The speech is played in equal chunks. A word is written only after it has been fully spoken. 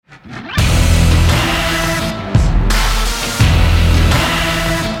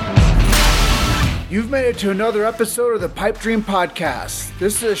made it to another episode of the Pipe Dream Podcast.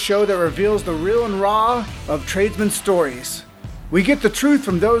 This is a show that reveals the real and raw of tradesmen's stories. We get the truth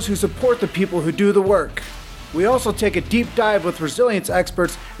from those who support the people who do the work. We also take a deep dive with resilience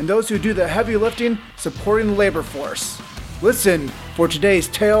experts and those who do the heavy lifting supporting the labor force. Listen for today's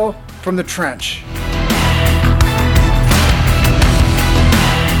tale from the trench.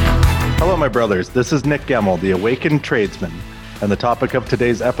 Hello, my brothers. This is Nick Gemmel, the Awakened Tradesman, and the topic of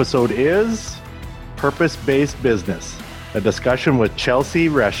today's episode is Purpose-Based Business, a discussion with Chelsey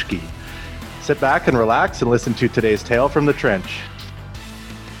Reschke. Sit back and relax and listen to today's tale from the trench.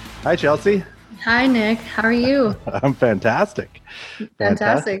 Hi, Chelsey. Hi, Nick. How are you? I'm fantastic.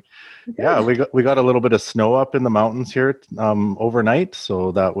 Fantastic. Yeah, we got a little bit of snow up in the mountains here overnight,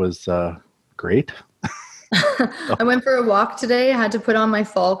 so that was great. I went for a walk today. I had to put on my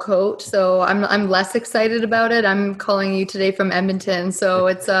fall coat, so I'm less excited about it. I'm calling you today from Edmonton, so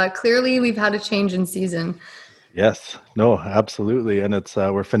it's clearly we've had a change in season. Yes, no, absolutely, and it's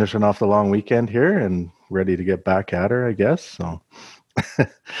we're finishing off the long weekend here and ready to get back at her, I guess. So,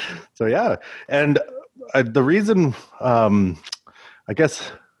 so yeah, and the reason, I guess,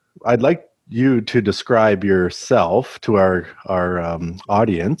 I'd like you to describe yourself to our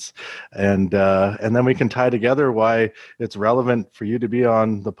audience, and then we can tie together why it's relevant for you to be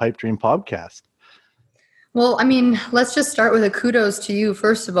on the Pipe Dream podcast. Well, I mean, let's just start with a kudos to you,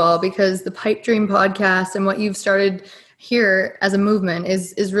 first of all, because the Pipe Dream podcast and what you've started here as a movement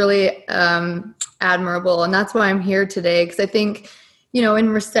is really admirable. And that's why I'm here today, because I think, you know, in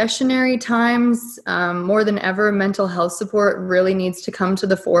recessionary times, more than ever, mental health support really needs to come to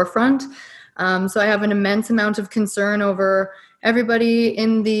the forefront. So I have an immense amount of concern over everybody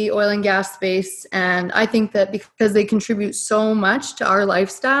in the oil and gas space. And I think that because they contribute so much to our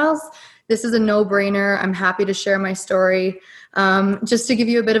lifestyles, this is a no-brainer. I'm happy to share my story. Just to give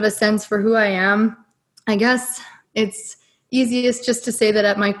you a bit of a sense for who I am, I guess it's easiest just to say that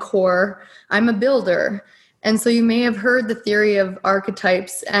at my core, I'm a builder. And so you may have heard the theory of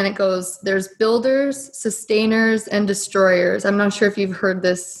archetypes, and it goes, there's builders, sustainers, and destroyers. I'm not sure if you've heard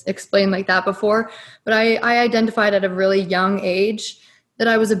this explained like that before, but I identified at a really young age that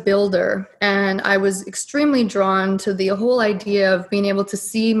I was a builder, and I was extremely drawn to the whole idea of being able to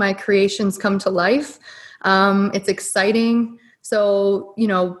see my creations come to life. It's exciting. So, you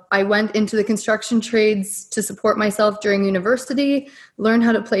know, I went into the construction trades to support myself during university, learned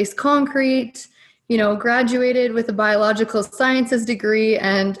how to place concrete, you know, graduated with a biological sciences degree,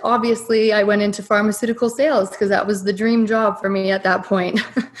 and obviously I went into pharmaceutical sales because that was the dream job for me at that point.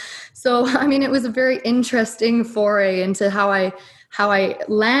 So, I mean, it was a very interesting foray into how I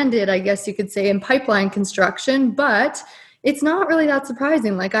landed, I guess you could say, in pipeline construction, but it's not really that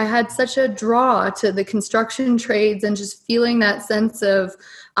surprising. Like, I had such a draw to the construction trades and just feeling that sense of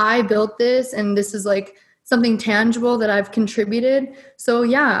I built this and this is like something tangible that I've contributed. So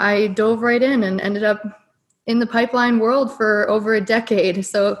yeah, I dove right in and ended up in the pipeline world for over a decade.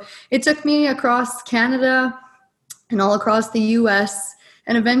 So it took me across Canada and all across the US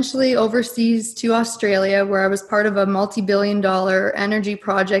and eventually overseas to Australia, where I was part of a multi-billion-dollar energy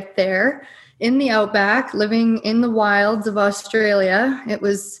project there in the outback, living in the wilds of Australia. It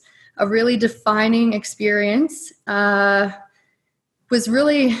was a really defining experience. Was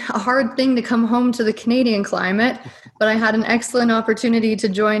really a hard thing to come home to the Canadian climate, but I had an excellent opportunity to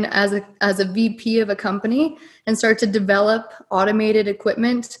join as a VP of a company and start to develop automated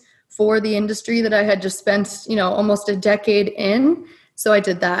equipment for the industry that I had just spent, you know, almost a decade in. So I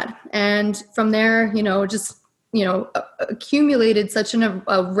did that. And from there, you know, just, you know, accumulated such an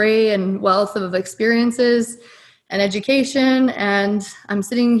array and wealth of experiences and education. And I'm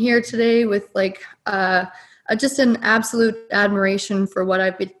sitting here today with like, just an absolute admiration for what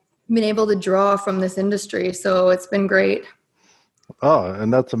I've been able to draw from this industry. So it's been great. Oh,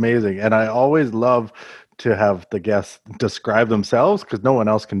 and that's amazing. And I always love to have the guests describe themselves because no one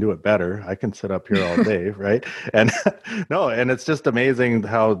else can do it better. I can sit up here all day, right? And no, and it's just amazing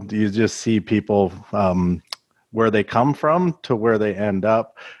how you just see people where they come from to where they end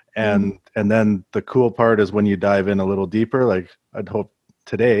up. And then the cool part is when you dive in a little deeper, like I'd hope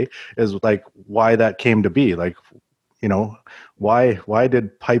today, is like why that came to be. Like, you know, why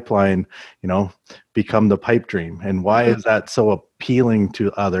did pipeline, you know, become the pipe dream, and why is that so appealing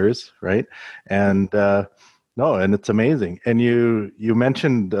to others, right? And no, and it's amazing. And you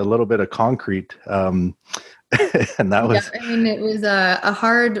mentioned a little bit of concrete, and that was, yeah, I mean, it was a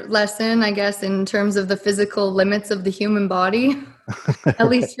hard lesson, I guess, in terms of the physical limits of the human body. At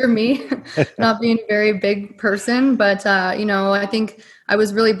least for me, not being a very big person. But, you know, I think I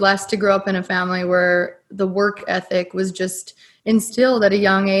was really blessed to grow up in a family where the work ethic was just instilled at a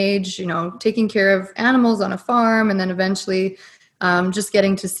young age, taking care of animals on a farm, and then eventually just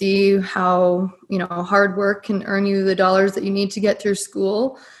getting to see how, hard work can earn you the dollars that you need to get through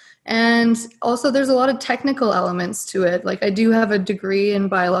school. And also there's a lot of technical elements to it. Like I do have a degree in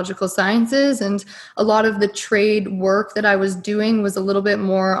biological sciences, and a lot of the trade work that I was doing was a little bit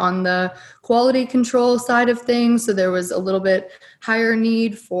more on the quality control side of things. So there was a little bit higher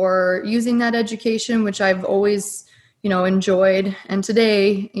need for using that education, which I've always, enjoyed. And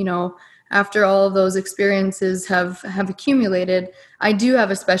today, after all of those experiences have accumulated, I do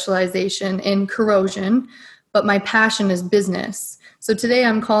have a specialization in corrosion, but my passion is business. So today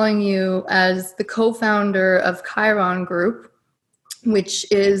I'm calling you as the co-founder of Chiron Group, which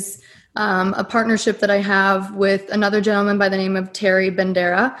is a partnership that I have with another gentleman by the name of Terry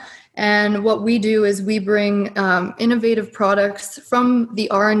Bandera. And what we do is we bring innovative products from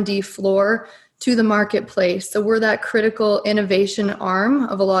the R&D floor to the marketplace. So we're that critical innovation arm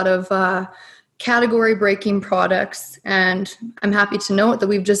of a lot of category-breaking products. And I'm happy to note that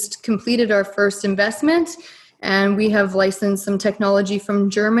we've just completed our first investment, and we have licensed some technology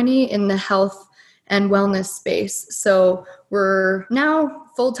from Germany in the health and wellness space. So we're now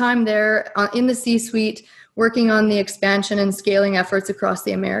full-time there in the C-suite, working on the expansion and scaling efforts across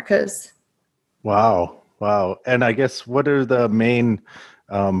the Americas. Wow. And I guess what are the main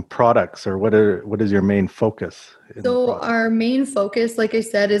products, or what is your main focus? So our main focus, like I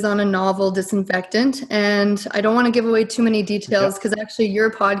said, is on a novel disinfectant. And I don't want to give away too many details because actually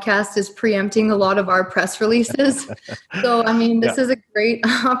your podcast is preempting a lot of our press releases. So, this is a great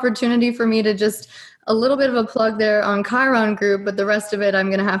opportunity for me to just a little bit of a plug there on Chiron Group, but the rest of it I'm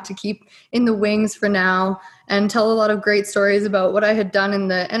going to have to keep in the wings for now and tell a lot of great stories about what I had done in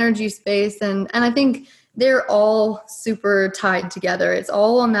the energy space. And I think they're all super tied together. It's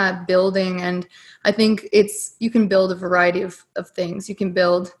all on that building. And I think you can build a variety of things. You can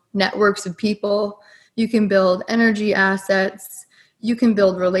build networks of people. You can build energy assets. You can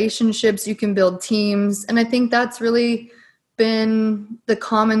build relationships. You can build teams. And I think that's really been the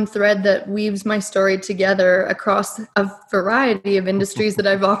common thread that weaves my story together across a variety of industries that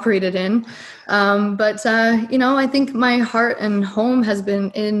I've operated in. I think my heart and home has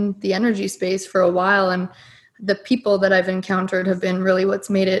been in the energy space for a while, and the people that I've encountered have been really what's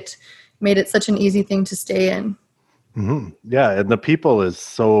made it such an easy thing to stay in. Mm-hmm. Yeah, and the people it's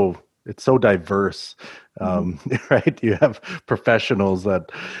so diverse, right? You have professionals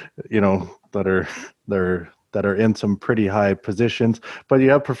that that are in some pretty high positions, but you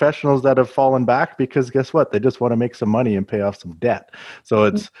have professionals that have fallen back because guess what? They just want to make some money and pay off some debt. So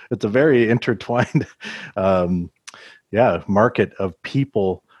it's a very intertwined, market of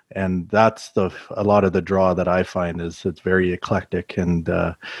people. And that's a lot of the draw that I find is it's very eclectic, and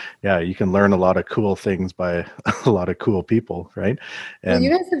you can learn a lot of cool things by a lot of cool people, right? And you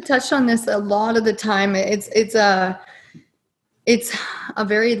guys have touched on this a lot of the time. It's a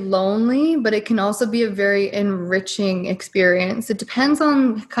very lonely, but it can also be a very enriching experience. It depends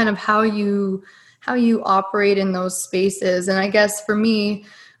on kind of how you operate in those spaces. And I guess for me,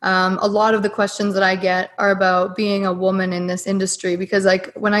 a lot of the questions that I get are about being a woman in this industry, because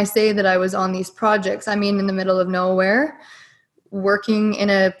like when I say that I was on these projects, I mean in the middle of nowhere, working in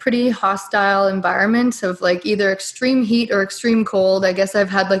a pretty hostile environment of like either extreme heat or extreme cold. I guess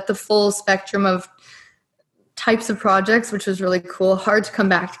I've had like the full spectrum of types of projects, which was really cool. Hard to come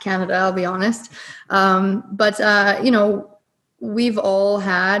back to Canada, I'll be honest. We've all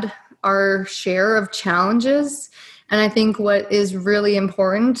had our share of challenges. And I think what is really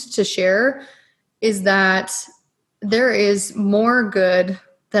important to share is that there is more good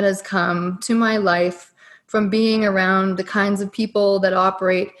that has come to my life from being around the kinds of people that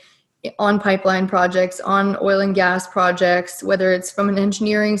operate on pipeline projects, on oil and gas projects, whether it's from an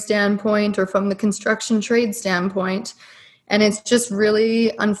engineering standpoint or from the construction trade standpoint. And it's just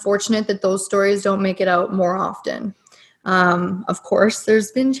really unfortunate that those stories don't make it out more often. Of course,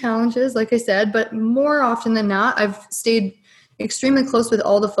 there's been challenges, like I said, but more often than not, I've stayed extremely close with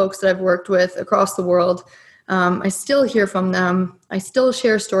all the folks that I've worked with across the world. I still hear from them. I still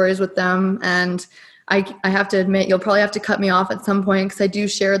share stories with them. And I have to admit, you'll probably have to cut me off at some point because I do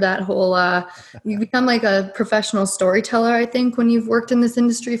share that whole, you become like a professional storyteller, I think, when you've worked in this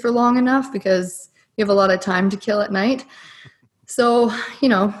industry for long enough, because you have a lot of time to kill at night. So,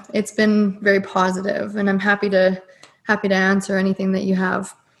 it's been very positive, and I'm happy to answer anything that you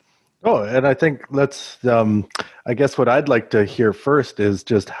have. Oh, and I think I guess what I'd like to hear first is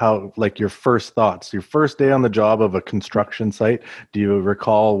just how, like, your first thoughts, your first day on the job of a construction site. Do you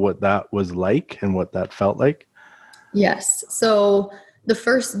recall what that was like and what that felt like? Yes. So The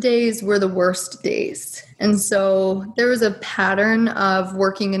first days were the worst days. And so there was a pattern of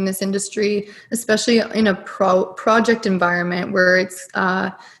working in this industry, especially in a project environment where it's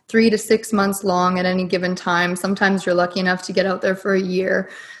 3 to 6 months long at any given time. Sometimes you're lucky enough to get out there for a year.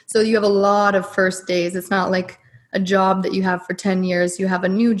 So you have a lot of first days. It's not like a job that you have for 10 years. You have a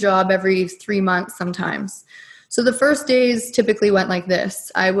new job every 3 months sometimes. So the first days typically went like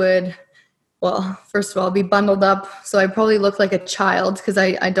this. I would, well, first of all, be bundled up. So I probably look like a child because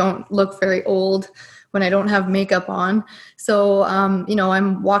I don't look very old when I don't have makeup on. So,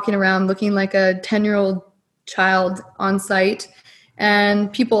 I'm walking around looking like a 10-year-old child on site.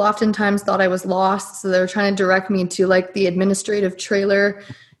 And people oftentimes thought I was lost. So they were trying to direct me to like the administrative trailer.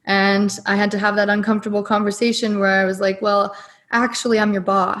 And I had to have that uncomfortable conversation where I was like, well, actually, I'm your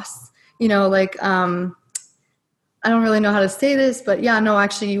boss. I don't really know how to say this, but yeah, no,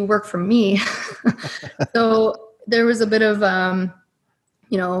 actually you work for me. So there was a bit of,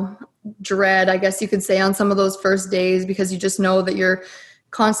 dread, I guess you could say, on some of those first days, because you just know that you're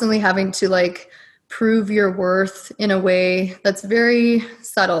constantly having to like prove your worth in a way that's very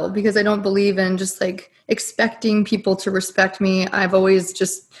subtle, because I don't believe in just like expecting people to respect me. I've always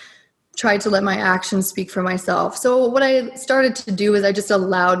just tried to let my actions speak for myself. So what I started to do is I just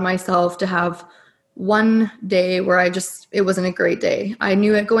allowed myself to have one day where it wasn't a great day. I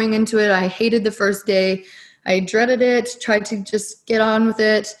knew it going into it. I hated the first day. I dreaded it, tried to just get on with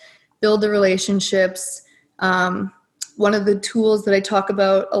it, build the relationships. One of the tools that I talk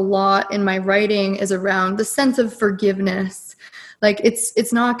about a lot in my writing is around the sense of forgiveness. Like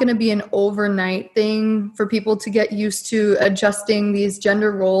it's not going to be an overnight thing for people to get used to adjusting these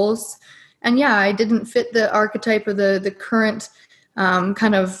gender roles. And yeah, I didn't fit the archetype or the current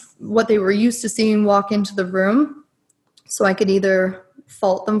kind of what they were used to seeing walk into the room. So I could either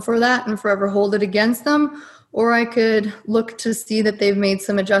fault them for that and forever hold it against them, or I could look to see that they've made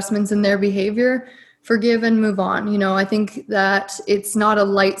some adjustments in their behavior, forgive and move on. I think that it's not a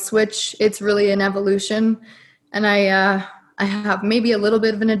light switch. It's really an evolution. And I have maybe a little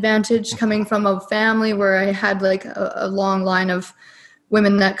bit of an advantage coming from a family where I had like a long line of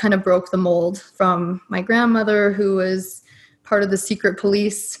women that kind of broke the mold, from my grandmother, who was part of the secret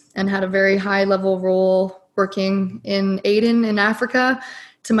police and had a very high level role working in Aden in Africa,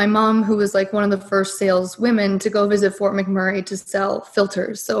 to my mom, who was like one of the first sales women to go visit Fort McMurray to sell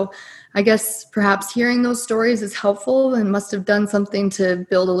filters. So I guess perhaps hearing those stories is helpful and must have done something to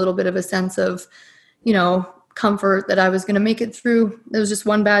build a little bit of a sense of, comfort that I was going to make it through. It was just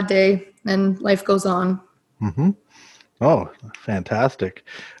one bad day and life goes on. Mm-hmm. Oh, fantastic.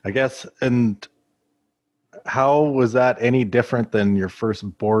 I guess. And how was that any different than your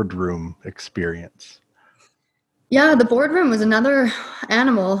first boardroom experience? Yeah, the boardroom was another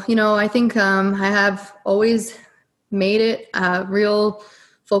animal. I think I have always made it a real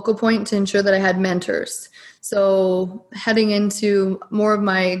focal point to ensure that I had mentors. So heading into more of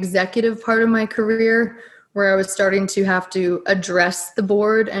my executive part of my career, where I was starting to have to address the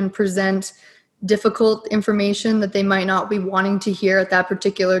board and present difficult information that they might not be wanting to hear at that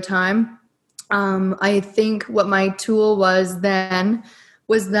particular time. I think what my tool was then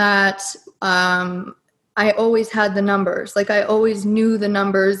was that I always had the numbers. Like I always knew the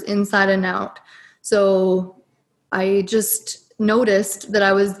numbers inside and out. So I just noticed that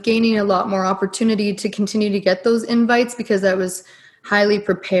I was gaining a lot more opportunity to continue to get those invites because I was highly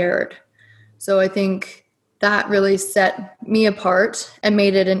prepared. So I think that really set me apart and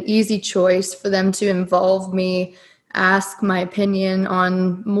made it an easy choice for them to involve me, ask my opinion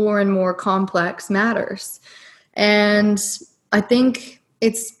on more and more complex matters. And I think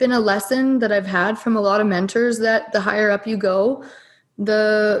it's been a lesson that I've had from a lot of mentors that the higher up you go,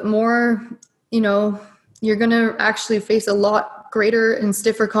 the more, you're going to actually face a lot greater and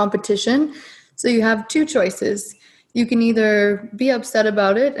stiffer competition. So you have two choices. You can either be upset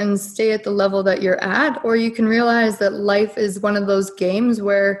about it and stay at the level that you're at, or you can realize that life is one of those games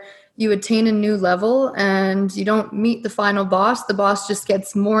where you attain a new level and you don't meet the final boss. The boss just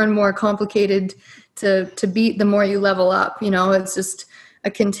gets more and more complicated to beat the more you level up. It's just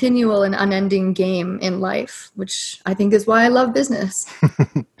a continual and unending game in life, which I think is why I love business.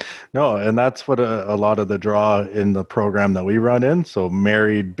 No, and that's what a lot of the draw in the program that we run in. So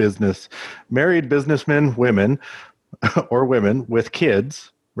married businessmen, women, or women with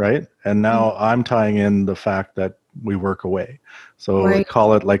kids, right? And now I'm tying in the fact that we work away. So Right. we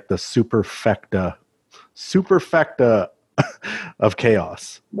call it like the superfecta of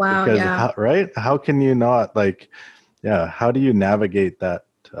chaos. Wow. Because Yeah. how can you not how do you navigate that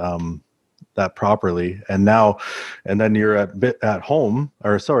that properly? And then you're at home,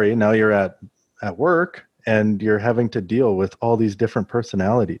 now you're at work, and you're having to deal with all these different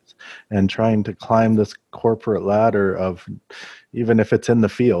personalities and trying to climb this corporate ladder of, even if it's in the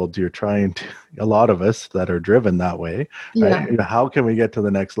field, you're trying to, a lot of us that are driven that way, Yeah. right? How can we get to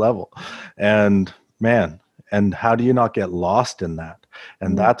the next level? And man, and how do you not get lost in that?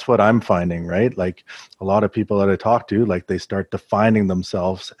 And that's what I'm finding, right? Like a lot of people that I talk to, like they start defining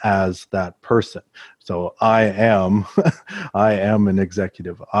themselves as that person. So I am, I am an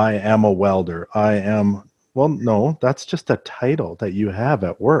executive. I am a welder. I am, well, no, that's just a title that you have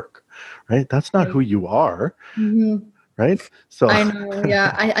at work, right? That's not who you are, right? So I know.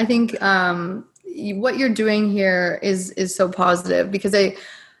 Yeah. I think what you're doing here is so positive, because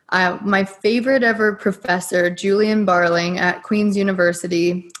my favorite ever professor, Julian Barling at Queen's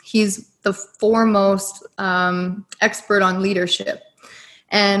University, he's the foremost expert on leadership.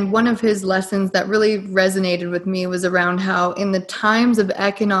 And one of his lessons that really resonated with me was around how in the times of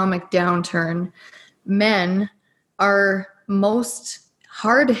economic downturn, men are most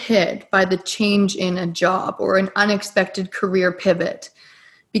hard hit by the change in a job or an unexpected career pivot,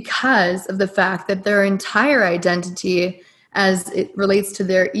 because of the fact that their entire identity as it relates to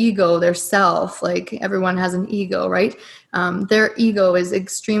their ego, their self, like everyone has an ego, right? Their ego is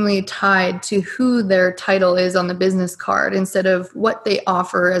extremely tied to who their title is on the business card instead of what they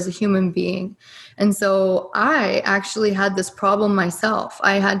offer as a human being. And so I actually had this problem myself.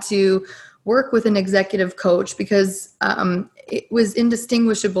 I had to work with an executive coach because it was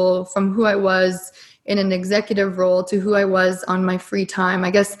indistinguishable from who I was in an executive role to who I was on my free time.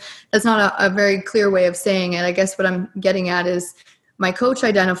 I guess that's not a very clear way of saying it. I guess what I'm getting at is my coach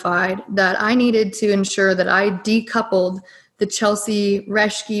identified that I needed to ensure that I decoupled the Chelsey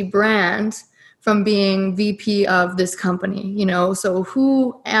Reschke brand from being VP of this company. You know, so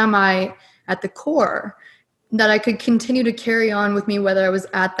who am I at the core that I could continue to carry on with me whether I was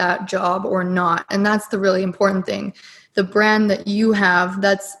at that job or not? And that's the really important thing. The brand that you have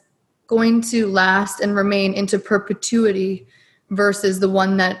that's going to last and remain into perpetuity versus the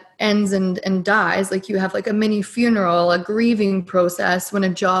one that ends and dies. Like you have like a mini funeral, a grieving process when a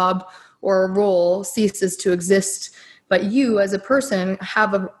job or a role ceases to exist. But you as a person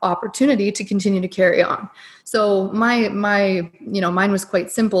have an opportunity to continue to carry on. So mine was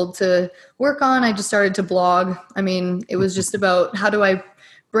quite simple to work on. I just started to blog. I mean, it was just about how do I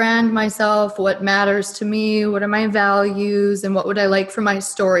brand myself, what matters to me, what are my values, and what would I like for my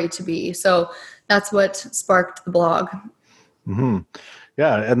story to be. So that's what sparked the blog. Mm-hmm.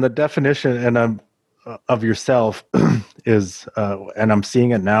 Yeah, and the definition of yourself is, and I'm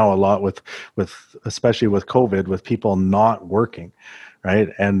seeing it now a lot with especially with COVID, with people not working, right?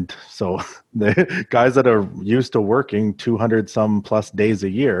 And so the guys that are used to working 200 some plus days a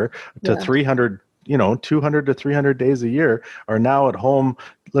year to 300, 200 to 300 days a year are now at home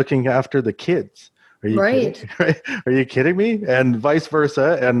looking after the kids. Are you kidding? Right? Are you kidding me? And vice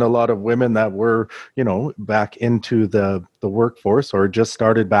versa. And a lot of women that were, back into the workforce or just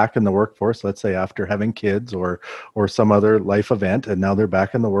started back in the workforce, let's say after having kids or some other life event, and now they're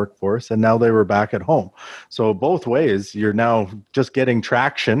back in the workforce and now they were back at home. So both ways, you're now just getting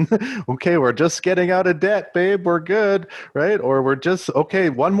traction. Okay, we're just getting out of debt, babe. We're good, right? Or we're just,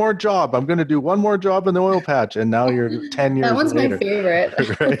 okay, one more job. I'm going to do one more job in the oil patch. And now you're 10 years That one's later. My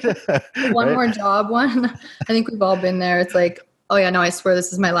favorite. Right? One more job one. I think we've all been there. It's like, oh yeah, no, I swear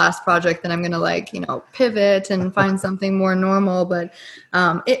this is my last project. Then I'm going to pivot and find something more normal. But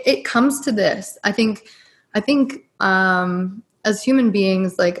it comes to this. I think as human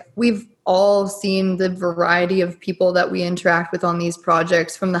beings, like we've all seen the variety of people that we interact with on these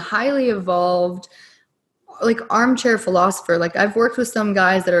projects, from the highly evolved, like armchair philosopher. Like I've worked with some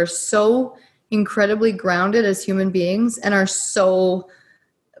guys that are so incredibly grounded as human beings and are so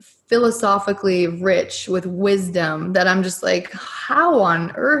philosophically rich with wisdom that I'm just like, how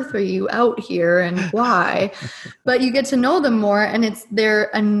on earth are you out here and why? But you get to know them more, and they're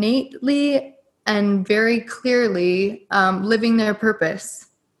innately and very clearly living their purpose.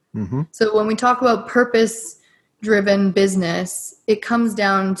 Mm-hmm. So when we talk about purpose-driven business, it comes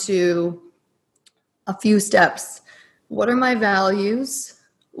down to a few steps. What are my values?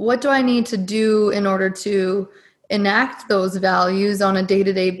 What do I need to do in order to enact those values on a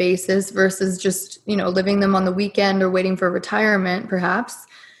day-to-day basis versus just, living them on the weekend or waiting for retirement, perhaps?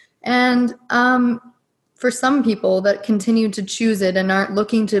 And for some people that continue to choose it and aren't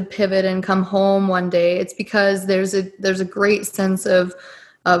looking to pivot and come home one day, it's because there's a great sense of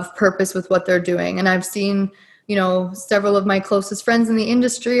purpose with what they're doing. And I've seen, several of my closest friends in the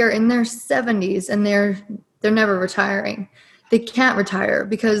industry are in their 70s and they're never retiring. They can't retire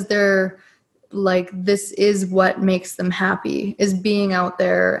because they're like, this is what makes them happy, is being out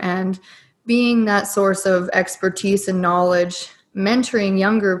there and being that source of expertise and knowledge, mentoring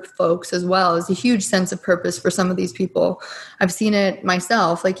younger folks as well is a huge sense of purpose for some of these people. I've seen it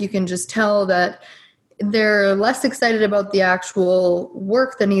myself. Like, you can just tell that they're less excited about the actual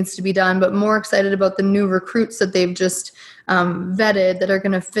work that needs to be done, but more excited about the new recruits that they've just vetted that are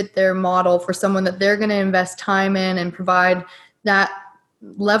going to fit their model for someone that they're going to invest time in and provide that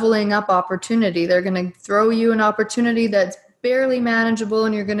leveling up opportunity. They're going to throw you an opportunity that's barely manageable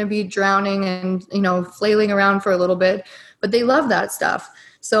and you're going to be drowning and, flailing around for a little bit, but they love that stuff.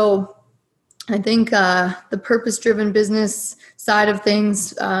 So I think the purpose-driven business side of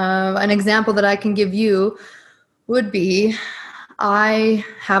things, an example that I can give you would be, I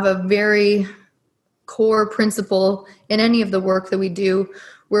have a very core principle in any of the work that we do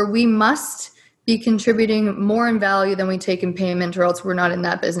where we must be contributing more in value than we take in payment, or else we're not in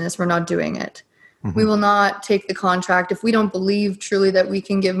that business. We're not doing it. Mm-hmm. We will not take the contract if we don't believe truly that we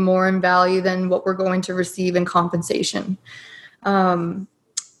can give more in value than what we're going to receive in compensation.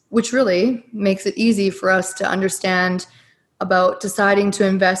 Which really makes it easy for us to understand about deciding to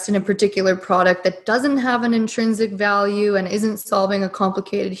invest in a particular product that doesn't have an intrinsic value and isn't solving a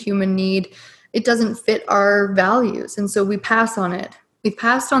complicated human need. It doesn't fit our values. And so we pass on it. We've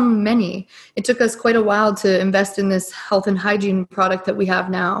passed on many. It took us quite a while to invest in this health and hygiene product that we have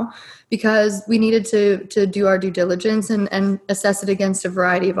now because we needed to do our due diligence and assess it against a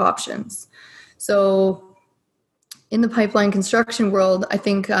variety of options. So in the pipeline construction world, I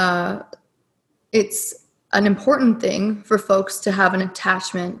think it's an important thing for folks to have an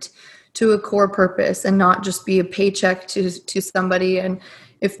attachment to a core purpose and not just be a paycheck to somebody. And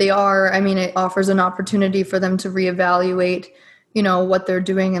if they are, it offers an opportunity for them to reevaluate, what they're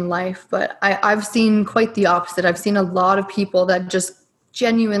doing in life. But I've seen quite the opposite. I've seen a lot of people that just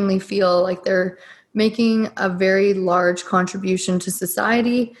genuinely feel like they're making a very large contribution to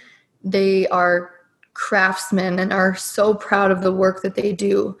society. They are craftsmen and are so proud of the work that they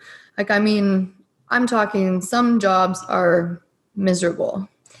do. I'm talking some jobs are miserable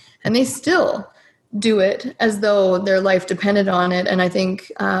and they still do it as though their life depended on it. And I think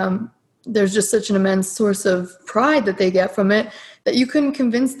there's just such an immense source of pride that they get from it that you couldn't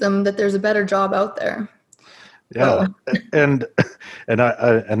convince them that there's a better job out there. Yeah. So.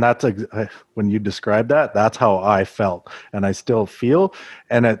 And that's when you describe that, that's how I felt and I still feel.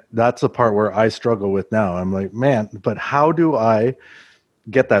 And that's the part where I struggle with now. I'm like, man, but how do I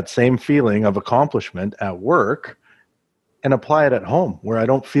get that same feeling of accomplishment at work and apply it at home where I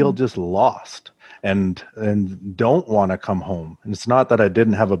don't feel just lost and don't want to come home? And it's not that I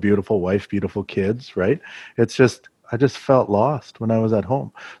didn't have a beautiful wife, beautiful kids, right? It's just, I just felt lost when I was at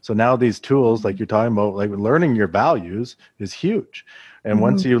home. So now these tools, like you're talking about, like learning your values is huge. And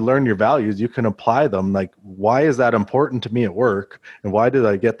once you learn your values, you can apply them. Like, why is that important to me at work? And why did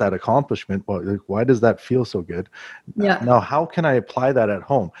I get that accomplishment? Why does that feel so good? Yeah. Now, how can I apply that at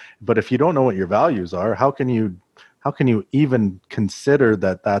home? But if you don't know what your values are, how can you even consider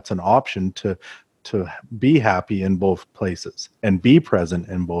that that's an option to be happy in both places and be present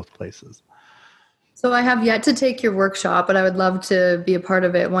in both places? So I have yet to take your workshop, but I would love to be a part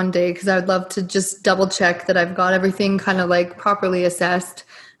of it one day because I would love to just double check that I've got everything kind of like properly assessed.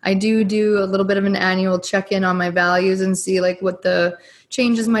 I do a little bit of an annual check-in on my values and see like what the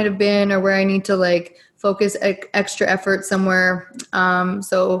changes might have been or where I need to like focus extra effort somewhere.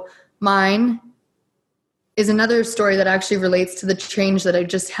 So mine is another story that actually relates to the change that I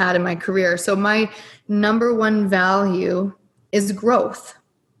just had in my career. So my number one value is growth.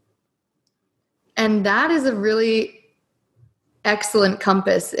 And that is a really excellent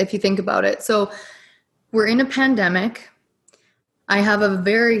compass if you think about it. So we're in a pandemic. I have a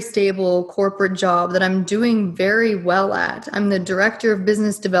very stable corporate job that I'm doing very well at. I'm the director of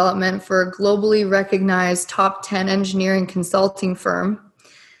business development for a globally recognized top 10 engineering consulting firm.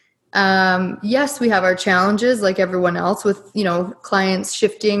 Yes, we have our challenges like everyone else with, clients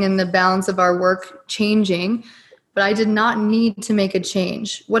shifting and the balance of our work changing. But I did not need to make a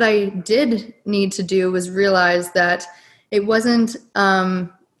change. What I did need to do was realize that it wasn't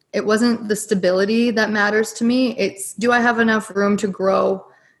the stability that matters to me. It's, do I have enough room to grow?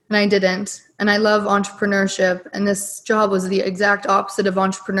 And I didn't. And I love entrepreneurship. And this job was the exact opposite of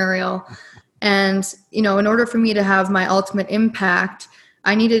entrepreneurial. And, in order for me to have my ultimate impact,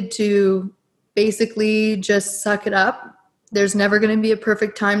 I needed to basically just suck it up. There's never going to be a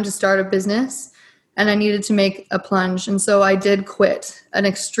perfect time to start a business. And I needed to make a plunge. And so I did quit an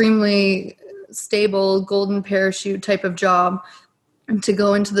extremely stable golden parachute type of job to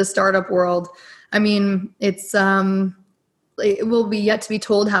go into the startup world. It will be yet to be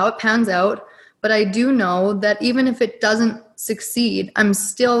told how it pans out. But I do know that even if it doesn't succeed, I'm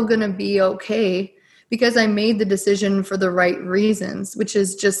still going to be okay because I made the decision for the right reasons, which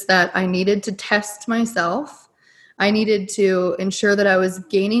is just that I needed to test myself. I needed to ensure that I was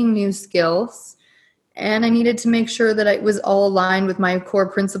gaining new skills, and I needed to make sure that it was all aligned with my core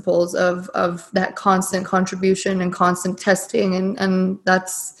principles of that constant contribution and constant testing. And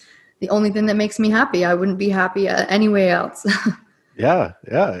that's the only thing that makes me happy. I wouldn't be happy any way else. Yeah,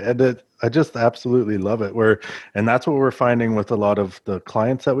 yeah, and I just absolutely love it. And that's what we're finding with a lot of the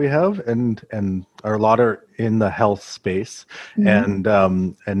clients that we have, and a lot are in the health space, Mm-hmm.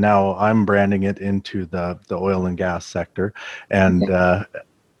 and now I'm branding it into the oil and gas sector, and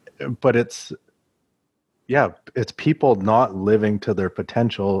but it's people not living to their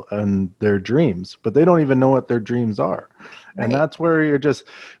potential and their dreams, but they don't even know what their dreams are. And Right. that's where you're just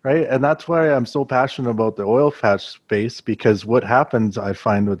right. And that's why I'm so passionate about the oil patch space, because what happens, I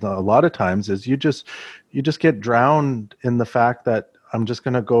find with a lot of times, is you just get drowned in the fact that I'm just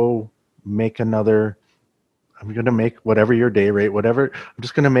going to go make another. I'm going to make whatever your day rate, whatever. I'm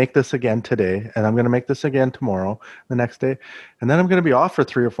just going to make this again today, and I'm going to make this again tomorrow, the next day. And then I'm going to be off for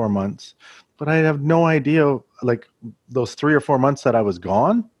 3 or 4 months. But I have no idea, like those 3 or 4 months that I was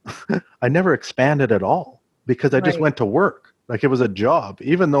gone, I never expanded at all because I just Right. went to work. Like it was a job,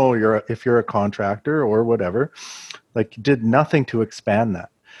 even though if you're a contractor or whatever, like you did nothing to expand that.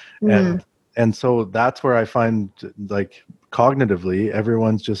 Mm. And so that's where I find, like, cognitively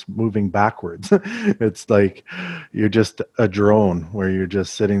everyone's just moving backwards. It's like you're just a drone where you're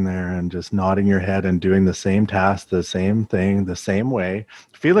just sitting there and just nodding your head and doing the same task, the same thing, the same way,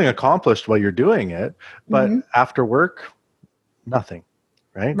 feeling accomplished while you're doing it, but Mm-hmm. after work, nothing.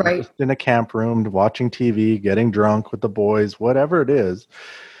 Right? You're Right. just in a camp room watching TV, getting drunk with the boys, whatever it is,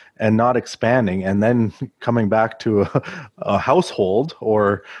 and not expanding, and then coming back to a household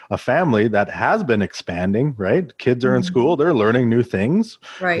or a family that has been expanding. Right? Kids are in school, they're learning new things,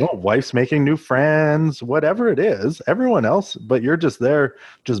 Right. wife's making new friends, whatever it is, everyone else, but you're just there,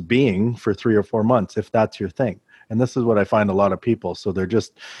 just being for 3 or 4 months, if that's your thing. And this is what I find a lot of people, so they're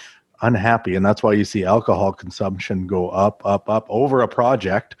just unhappy, and that's why you see alcohol consumption go up over a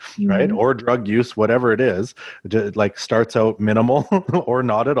project, right? Mm-hmm. Or drug use, whatever it is. It like starts out minimal or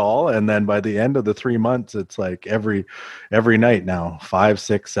not at all, and then by the end of the 3 months, it's like every night now, 5,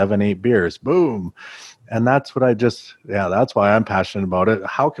 6, 7, 8 beers, boom. And that's what that's why I'm passionate about it.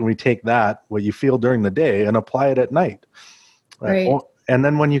 How can we take that, what you feel during the day, and apply it at night? Right. And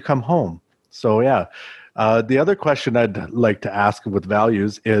then when you come home. So yeah. The other question I'd like to ask with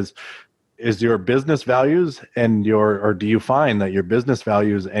values is your business values or do you find that your business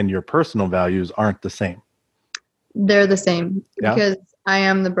values and your personal values aren't the same? They're the same Yeah. because I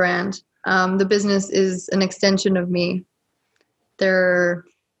am the brand. The business is an extension of me.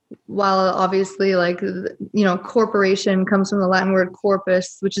 While obviously, like, corporation comes from the Latin word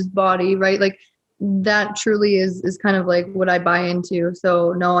corpus, which is body, right? Like that truly is kind of like what I buy into.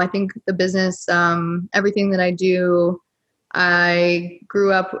 So no, I think the business, everything that I do, I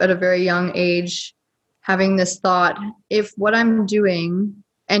grew up at a very young age having this thought, if what I'm doing,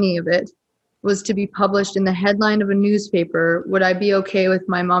 any of it, was to be published in the headline of a newspaper, would I be okay with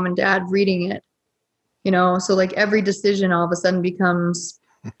my mom and dad reading it? So like every decision all of a sudden becomes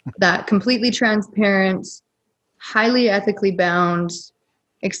that completely transparent, highly ethically bound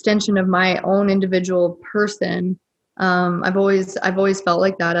extension of my own individual person. I've always felt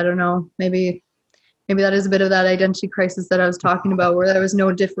like that. I don't know, maybe that is a bit of that identity crisis that I was talking about, where there was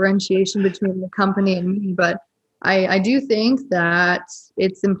no differentiation between the company and me. But I do think that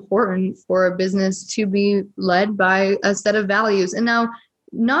it's important for a business to be led by a set of values. And now,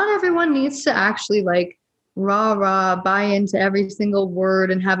 not everyone needs to actually like rah buy into every single word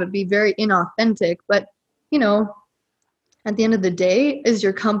and have it be very inauthentic. But at the end of the day, is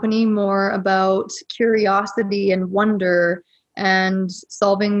your company more about curiosity and wonder and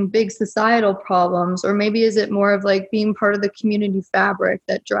solving big societal problems? Or maybe is it more of like being part of the community fabric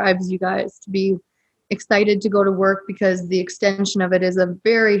that drives you guys to be excited to go to work because the extension of it is a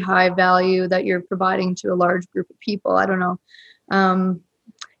very high value that you're providing to a large group of people? I don't know.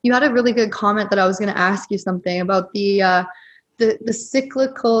 You had a really good comment that I was going to ask you something about the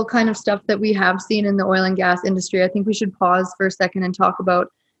cyclical kind of stuff that we have seen in the oil and gas industry. I think we should pause for a second and talk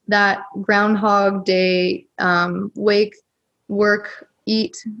about that Groundhog Day, wake, work,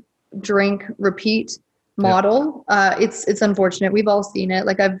 eat, drink, repeat model. It's unfortunate. We've all seen it.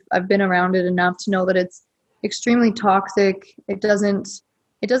 Like I've been around it enough to know that it's extremely toxic. It doesn't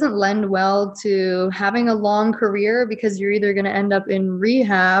lend well to having a long career, because you're either going to end up in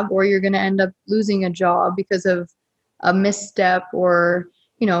rehab or you're going to end up losing a job because of a misstep or,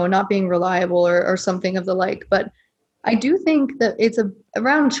 not being reliable or something of the like. But I do think that it's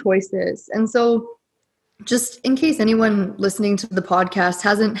around choices. And so just in case anyone listening to the podcast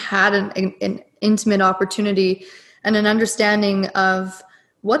hasn't had an intimate opportunity and an understanding of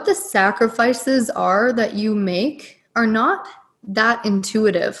what the sacrifices are that you make are not that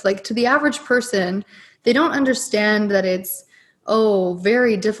intuitive. Like to the average person, they don't understand that it's,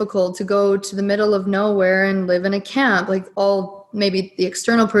 very difficult to go to the middle of nowhere and live in a camp. Like all maybe the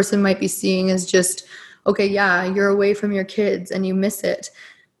external person might be seeing is just, okay, yeah, you're away from your kids and you miss it.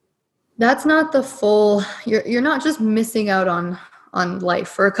 That's not the full, you're not just missing out on life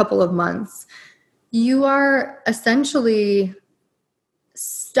for a couple of months. You are essentially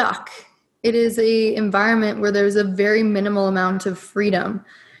stuck. It is a environment where there's a very minimal amount of freedom.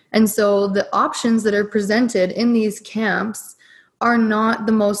 And so the options that are presented in these camps are not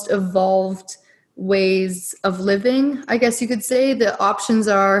the most evolved ways of living. I guess you could say the options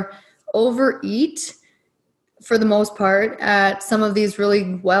are overeat for the most part at some of these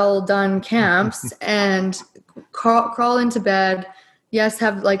really well done camps and crawl into bed. Yes,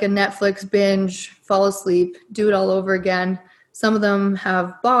 have like a Netflix binge, fall asleep, do it all over again. Some of them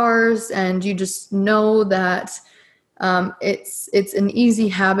have bars, and you just know that it's an easy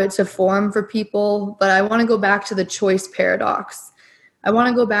habit to form for people. But I want to go back to the choice paradox. I want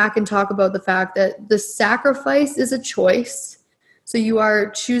to go back and talk about the fact that the sacrifice is a choice. So you are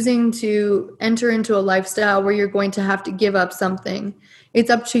choosing to enter into a lifestyle where you're going to have to give up something.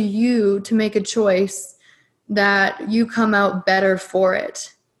 It's up to you to make a choice that you come out better for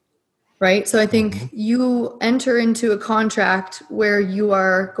it, right? So I think you enter into a contract where you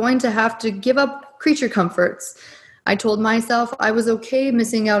are going to have to give up creature comforts. I told myself I was okay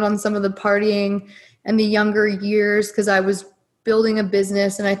missing out on some of the partying and the younger years because I was building a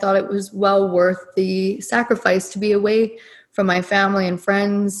business and I thought it was well worth the sacrifice to be away from my family and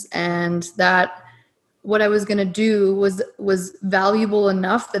friends, and that what I was going to do was valuable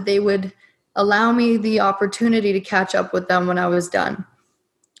enough that they would allow me the opportunity to catch up with them when I was done.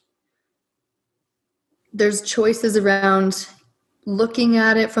 There's choices around looking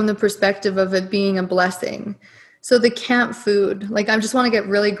at it from the perspective of it being a blessing. So the camp food, like I just want to get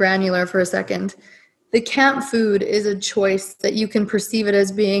really granular for a second. The camp food is a choice that you can perceive it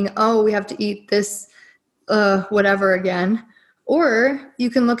as being, we have to eat this whatever again. Or you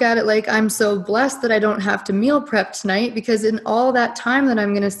can look at it like, I'm so blessed that I don't have to meal prep tonight because in all that time that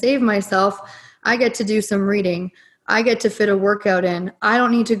I'm going to save myself, I get to do some reading. I get to fit a workout in. I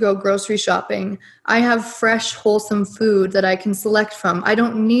don't need to go grocery shopping. I have fresh, wholesome food that I can select from. I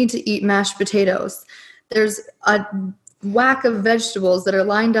don't need to eat mashed potatoes. There's a whack of vegetables that are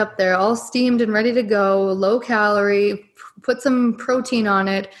lined up there, all steamed and ready to go, low calorie, put some protein on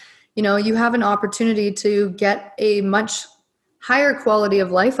it. You know, you have an opportunity to get a much higher quality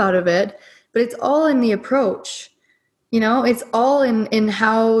of life out of it, but it's all in the approach. You know, it's all in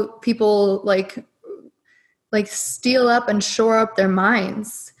how people like steal up and shore up their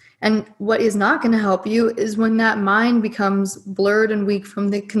minds. And what is not going to help you is when that mind becomes blurred and weak from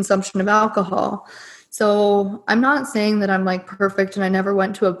the consumption of alcohol. So I'm not saying that I'm like perfect and I never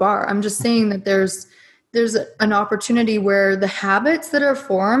went to a bar. I'm just saying that there's an opportunity where the habits that are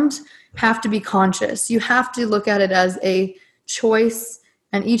formed have to be conscious. You have to look at it as a choice,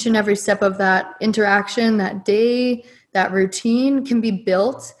 and each and every step of that interaction, that day, that routine can be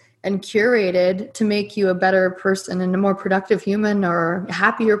built and curated to make you a better person and a more productive human or a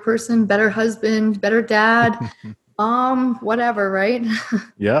happier person, better husband, better dad, whatever, right?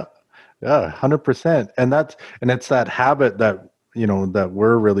 Yeah. Yeah, 100%. And it's that habit that, you know, that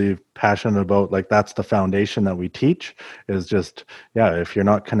we're really passionate about. Like that's the foundation that we teach is just, if you're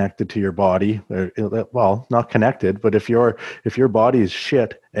not connected to your body, well, not connected, but if your body is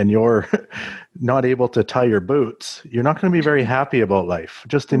shit and you're not able to tie your boots, you're not going to be very happy about life,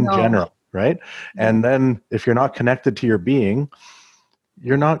 just in general, right? And then if you're not connected to your being,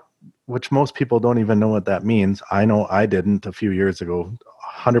 you're not, which most people don't even know what that means. I know I didn't a few years ago.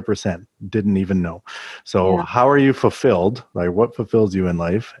 100% didn't even know. So how are you fulfilled? Like what fulfills you in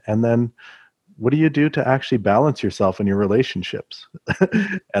life? And then what do you do to actually balance yourself in your relationships?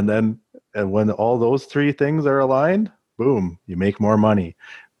 And when all those three things are aligned, boom, you make more money.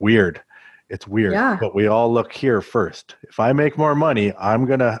 Weird. It's weird, but we all look here first. If I make more money,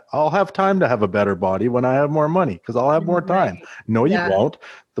 I'll have time to have a better body when I have more money because I'll have more time. No, you won't.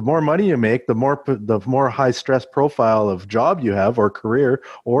 The more money you make, the more high stress profile of job you have or career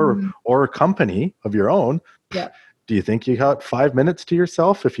or company of your own. Yeah. Do you think you got 5 minutes to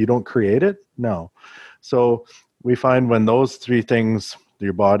yourself if you don't create it? No. So we find when those three things,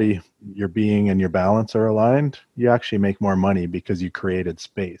 your body, your being, and your balance are aligned, you actually make more money because you created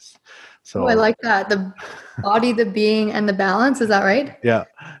space. So I like that. The body, the being, and the balance. Is that right? Yeah.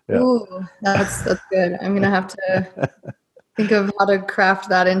 Ooh, that's good. I'm gonna have to think of how to craft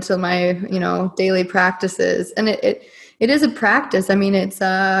that into my, daily practices. And it is a practice. I mean, it's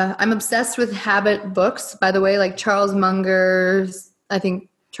I'm obsessed with habit books, by the way, like Charles Munger's, I think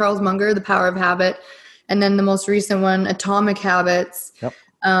Charles Munger, The Power of Habit, and then the most recent one, Atomic Habits. Yep.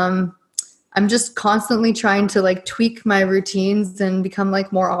 I'm just constantly trying to like tweak my routines and become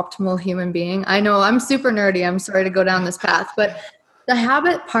like more optimal human being. I know I'm super nerdy. I'm sorry to go down this path, but the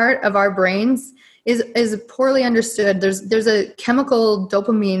habit part of our brains is poorly understood. There's a chemical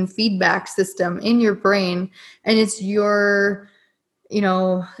dopamine feedback system in your brain, and it's your,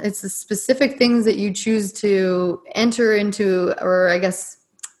 it's the specific things that you choose to enter into, or I guess,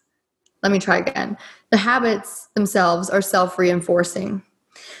 let me try again. The habits themselves are self-reinforcing.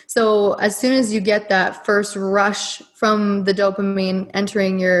 So as soon as you get that first rush from the dopamine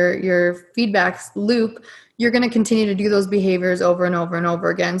entering your feedback loop, you're going to continue to do those behaviors over and over and over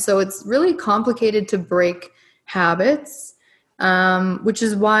again. So it's really complicated to break habits, which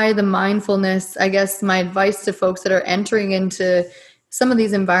is why the mindfulness, I guess my advice to folks that are entering into some of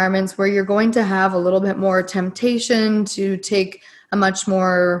these environments where you're going to have a little bit more temptation to take a much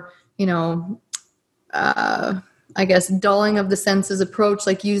more, I guess, dulling of the senses approach,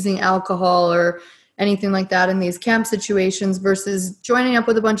 like using alcohol or anything like that in these camp situations versus joining up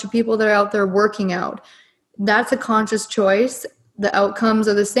with a bunch of people that are out there working out. That's a conscious choice. The outcomes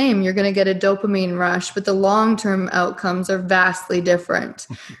are the same. You're going to get a dopamine rush, but the long-term outcomes are vastly different,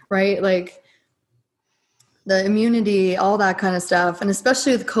 right? Like the immunity, all that kind of stuff. And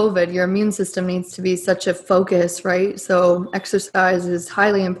especially with COVID, your immune system needs to be such a focus, right? So exercise is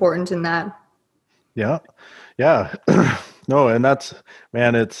highly important in that. Yeah. Yeah. No, and that's,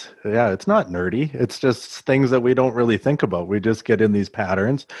 man, it's not nerdy. It's just things that we don't really think about. We just get in these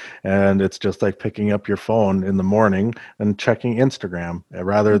patterns, and it's just like picking up your phone in the morning and checking Instagram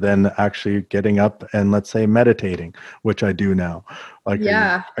rather than actually getting up and, let's say, meditating, which I do now. Like,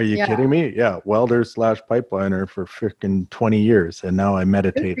 are you kidding me? Yeah. Welder / pipeliner for freaking 20 years. And now I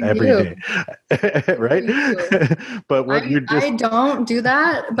meditate every day. Right. But I don't do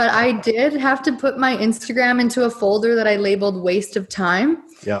that, but I did have to put my Instagram into a folder that I labeled waste of time.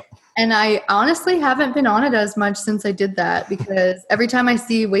 Yeah. And I honestly haven't been on it as much since I did that, because every time I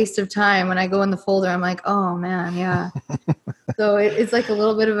see waste of time, when I go in the folder, I'm like, oh man, yeah. So it's like a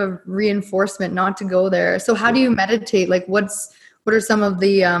little bit of a reinforcement not to go there. So how do you meditate? Like what are some of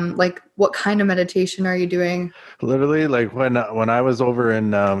the, what kind of meditation are you doing? Literally, like when I was over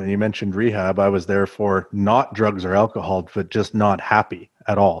in, you mentioned rehab, I was there for not drugs or alcohol, but just not happy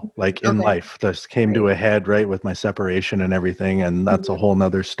at all. Like in life, this came to a head, right, with my separation and everything. And that's a whole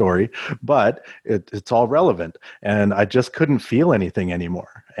nother story, but it's all relevant. And I just couldn't feel anything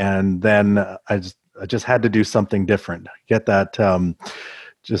anymore. And then I just had to do something different, get that,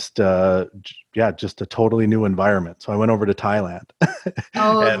 just a totally new environment. So I went over to Thailand.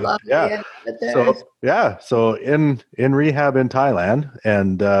 Oh, and, lovely. So in rehab in Thailand,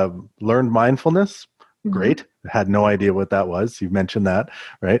 and learned mindfulness. Great. Had no idea what that was. You mentioned that,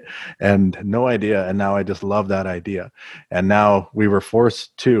 right? And no idea. And now I just love that idea. And now we were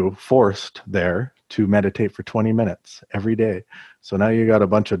forced there to meditate for 20 minutes every day. So now you got a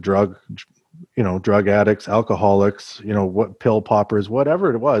bunch of drug addicts, alcoholics, what pill poppers,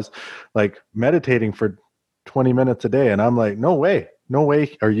 whatever it was, like meditating for 20 minutes a day. And I'm like, no way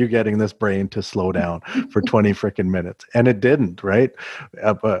are you getting this brain to slow down for 20 freaking minutes. And it didn't, right?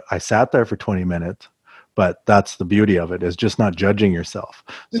 But I sat there for 20 minutes, but that's the beauty of it, is just not judging yourself.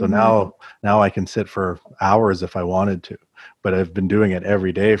 So now I can sit for hours if I wanted to, but I've been doing it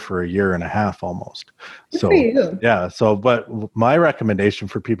every day for a year and a half almost. But my recommendation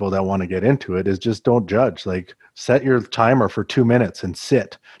for people that want to get into it is just don't judge. Like, set your timer for 2 minutes and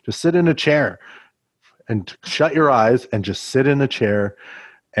just sit in a chair and shut your eyes and just sit in a chair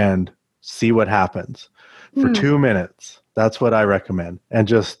and see what happens for 2 minutes. That's what I recommend. And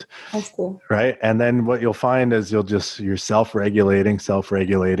just, that's cool. Right. And then what you'll find is you're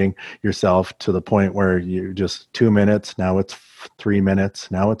self-regulating yourself to the point where you just 2 minutes. Now it's 3 minutes.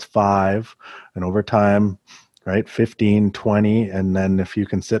 Now it's 5. And over time, right, 15, 20. And then if you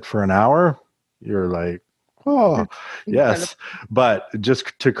can sit for an hour, you're like, oh, yes. But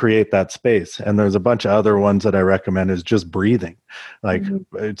just to create that space. And there's a bunch of other ones that I recommend is just breathing. Like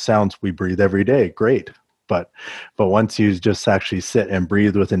it sounds, we breathe every day. Great. But once you just actually sit and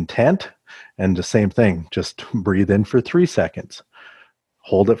breathe with intent, and the same thing, just breathe in for 3 seconds,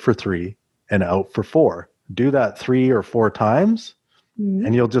 hold it for 3, and out for 4. Do that 3 or 4 times,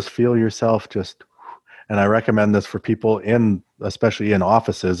 and you'll just feel yourself just. And I recommend this for people especially in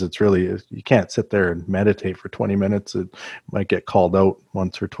offices. It's really, you can't sit there and meditate for 20 minutes. It might get called out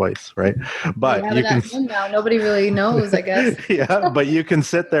once or twice, right? But you can. Now nobody really knows, I guess. Yeah, but you can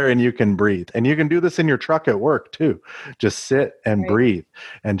sit there and you can breathe, and you can do this in your truck at work too. Just sit and breathe,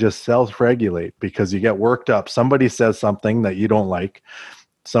 and just self-regulate, because you get worked up. Somebody says something that you don't like.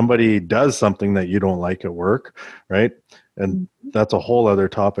 Somebody does something that you don't like at work, right? And that's a whole other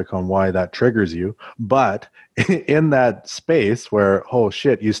topic on why that triggers you. But in that space where, oh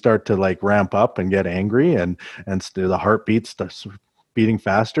shit, you start to like ramp up and get angry, and the heartbeat starts beating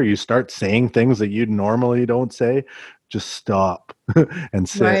faster. You start saying things that you normally don't say. Just stop and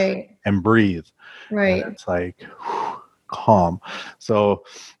sit and breathe. Right. And it's like calm. So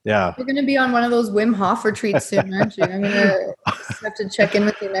yeah, you're gonna be on one of those Wim Hof retreats soon, aren't you? I'm gonna have to check in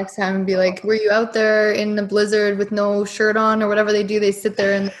with you next time and be like, were you out there in the blizzard with no shirt on or whatever they do? They sit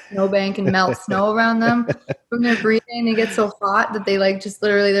there in the snowbank and melt snow around them from their breathing. They get so hot that they like just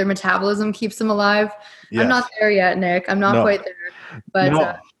literally their metabolism keeps them alive. Yes. I'm not there yet, Nick. I'm not quite there,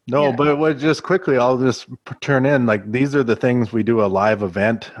 but but just quickly, I'll just turn in, like, these are the things we do a live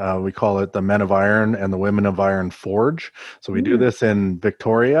event. We call it the Men of Iron and the Women of Iron Forge. So we do this in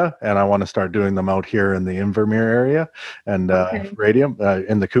Victoria, and I want to start doing them out here in the Invermere area and Radium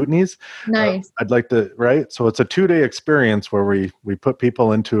in the Kootenays. Nice. I'd like to, right? So it's a 2-day experience where we put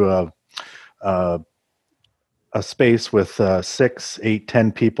people into a space with 6, 8,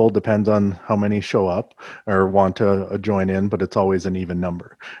 10 people, depends on how many show up or want to join in, but it's always an even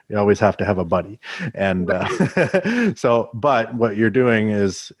number. You always have to have a buddy. And but what you're doing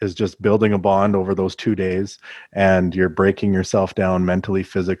is just building a bond over those 2 days, and you're breaking yourself down mentally,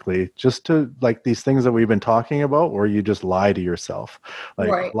 physically, just to, like, these things that we've been talking about, where you just lie to yourself.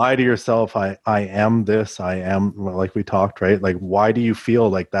 Like, lie to yourself, I am this, I am, like we talked, right? Like, why do you feel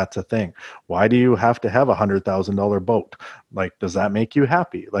like that's a thing? Why do you have to have $100,000 boat? Like, does that make you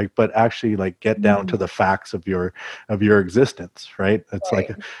happy? Like, but actually, like, get down to the facts of your existence, right? It's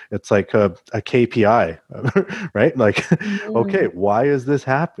like a KPI, right? Like, okay, why is this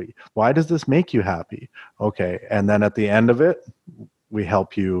happy? Why does this make you happy? Okay, and then at the end of it, we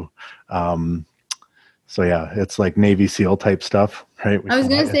help you. So yeah, it's like Navy SEAL type stuff, right? I was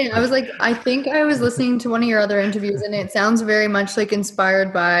going to say, I think I was listening to one of your other interviews, and it sounds very much like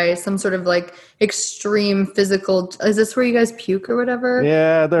inspired by some sort of like extreme physical. Is this where you guys puke or whatever?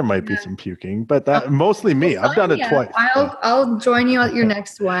 Yeah, there might be some puking, but that mostly me. I've done it twice. I'll join you at your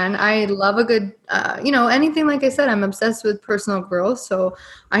next one. I love a good, anything, like I said, I'm obsessed with personal growth. So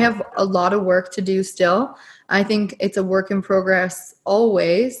I have a lot of work to do still. I think it's a work in progress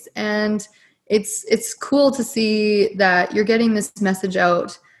always. And it's cool to see that you're getting this message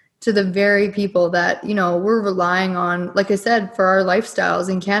out to the very people that, we're relying on, like I said, for our lifestyles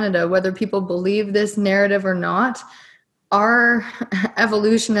in Canada, whether people believe this narrative or not. Our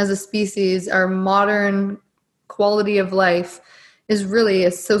evolution as a species, our modern quality of life is really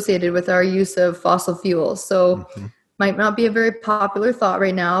associated with our use of fossil fuels. So might not be a very popular thought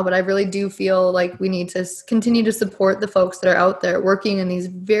right now, but I really do feel like we need to continue to support the folks that are out there working in these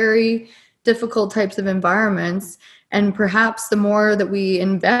very difficult types of environments. And perhaps the more that we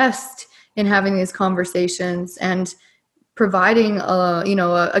invest in having these conversations and providing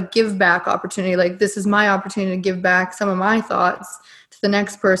a give back opportunity, like this is my opportunity to give back some of my thoughts to the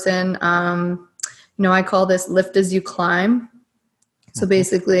next person. I call this lift as you climb. So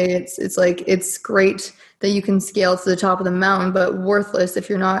basically it's like, it's great that you can scale to the top of the mountain, but worthless if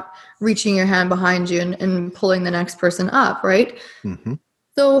you're not reaching your hand behind you and pulling the next person up. Right. Mm-hmm.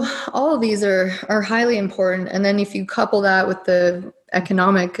 So all of these are highly important. And then if you couple that with the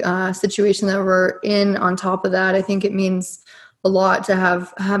economic situation that we're in on top of that, I think it means a lot to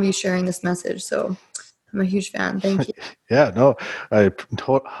have you sharing this message. So I'm a huge fan. Thank you. Yeah, no, I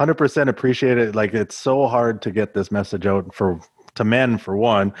 100% appreciate it. Like, it's so hard to get this message out to men, for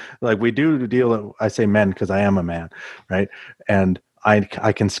one. Like, we do deal, I say men because I am a man, right? And I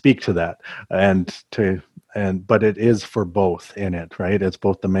can speak to that but it is for both in it, right? It's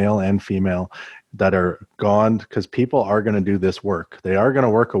both the male and female that are gone, because people are going to do this work. They are going to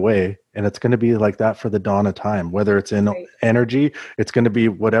work away, and it's going to be like that for the dawn of time, whether it's in energy, it's going to be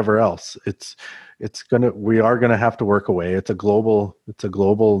whatever else. We are going to have to work away. It's a global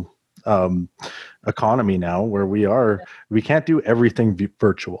economy now, where we can't do everything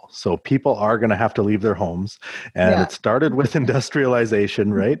virtual. So people are going to have to leave their homes, and it started with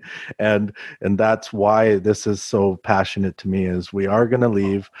industrialization, right? And that's why this is so passionate to me, is we are going to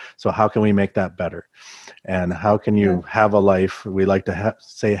leave. So how can we make that better? And how can you have a life? We like to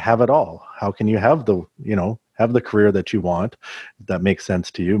say, have it all. How can you have have the career that you want, that makes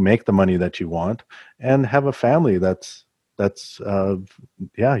sense to you, make the money that you want, and have a family that's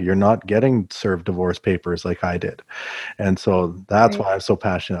you're not getting served divorce papers like I did. And so that's why I'm so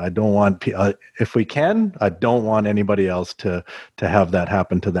passionate. I don't want, if we can, I don't want anybody else to have that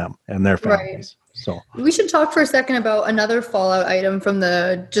happen to them and their families. So we should talk for a second about another fallout item from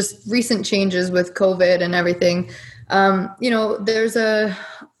the just recent changes with COVID and everything. There's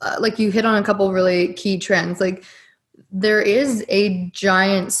like you hit on a couple really key trends. Like there is a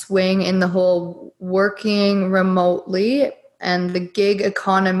giant swing in the whole working remotely, and the gig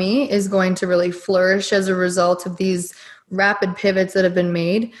economy is going to really flourish as a result of these rapid pivots that have been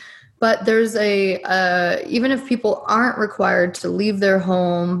made. But there's even if people aren't required to leave their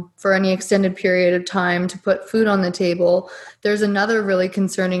home for any extended period of time to put food on the table, there's another really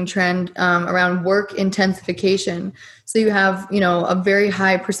concerning trend around work intensification. So you have, a very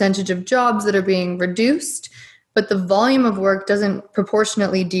high percentage of jobs that are being reduced, but the volume of work doesn't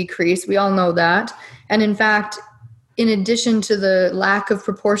proportionately decrease. We all know that. And in fact, in addition to the lack of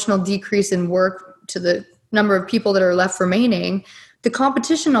proportional decrease in work to the number of people that are left remaining, the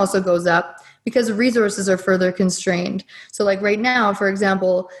competition also goes up because resources are further constrained. So like right now, for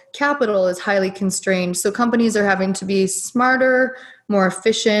example, capital is highly constrained. So companies are having to be smarter, more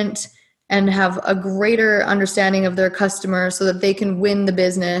efficient, and have a greater understanding of their customers so that they can win the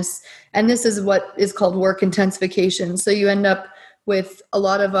business. And this is what is called work intensification. So you end up with a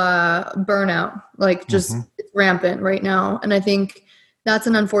lot of burnout, like just rampant right now. And I think that's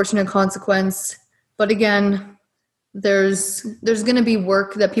an unfortunate consequence. But again, there's going to be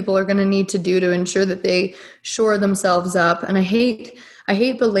work that people are going to need to do to ensure that they shore themselves up. And I hate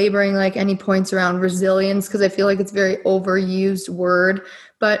belaboring like any points around resilience because I feel like it's a very overused word.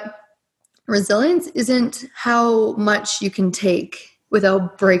 But resilience isn't how much you can take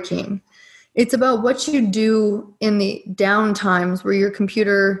without breaking. It's about what you do in the down times where your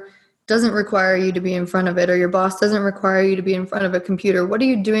computer doesn't require you to be in front of it or your boss doesn't require you to be in front of a computer. What are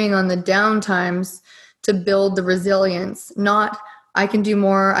you doing on the down times to build the resilience? Not, I can do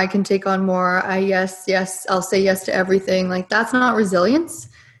more, I can take on more, I'll say yes to everything. Like that's not resilience.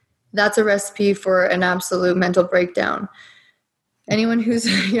 That's a recipe for an absolute mental breakdown. Anyone who's,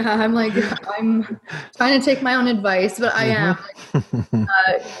 I'm trying to take my own advice, but I am.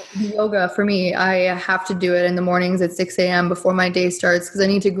 Yoga for me, I have to do it in the mornings at 6 a.m. before my day starts because I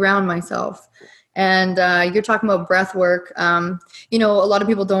need to ground myself. And you're talking about breath work. A lot of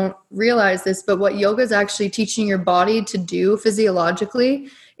people don't realize this, but what yoga is actually teaching your body to do physiologically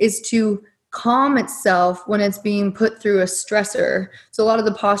is to calm itself when it's being put through a stressor. So a lot of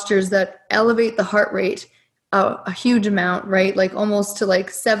the postures that elevate the heart rate a huge amount, right? Like almost to like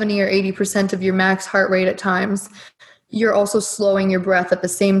 70 or 80% of your max heart rate at times. You're also slowing your breath at the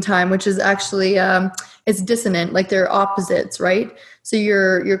same time, which is actually, it's dissonant, like they're opposites, right? So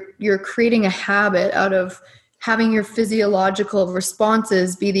you're creating a habit out of having your physiological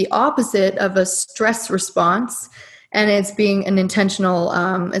responses be the opposite of a stress response. And it's being an intentional,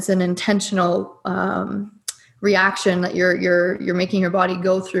 reaction that you're making your body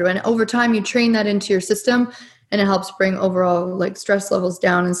go through. And over time you train that into your system and it helps bring overall like stress levels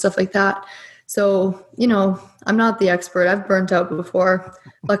down and stuff like that. So, I'm not the expert. I've burnt out before.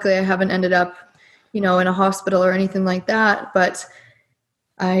 Luckily I haven't ended up, in a hospital or anything like that. But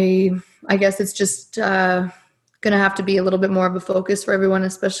I guess it's just going to have to be a little bit more of a focus for everyone,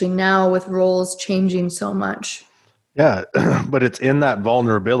 especially now with roles changing so much. Yeah, but it's in that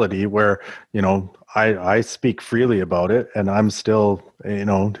vulnerability where, I speak freely about it and I'm still, in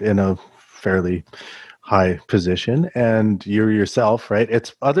a fairly high position and you yourself, right?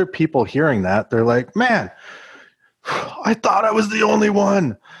 It's other people hearing that. They're like, man, I thought I was the only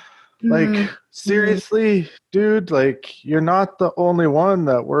one. Like, seriously, dude, like you're not the only one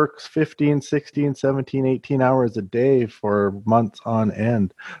that works 15, 16, 17, 18 hours a day for months on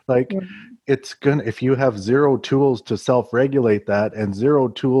end. Like, it's gonna, if you have zero tools to self-regulate that and zero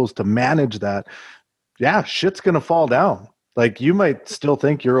tools to manage that, shit's gonna fall down. Like you might still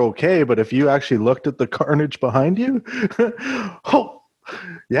think you're okay, but if you actually looked at the carnage behind you,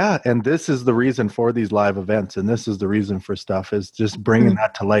 and this is the reason for these live events, and this is the reason for stuff is just bringing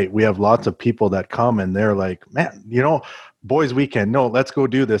that to light. We have lots of people that come and they're like, man, boys weekend, no, let's go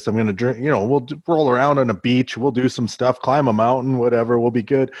do this. I'm going to drink, we'll roll around on a beach. We'll do some stuff, climb a mountain, whatever. We'll be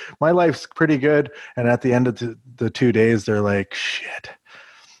good. My life's pretty good. And at the end of the 2 days, they're like, shit,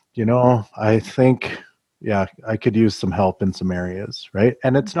 I think, I could use some help in some areas. Right.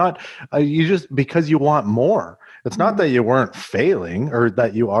 And it's not, you just, because you want more. It's not that you weren't failing or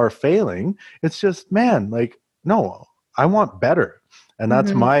that you are failing. It's just, man, like, no, I want better. And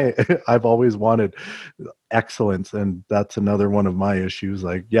that's I've always wanted excellence. And that's another one of my issues.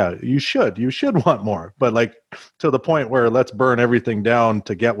 Like, yeah, you should want more, but like to the point where let's burn everything down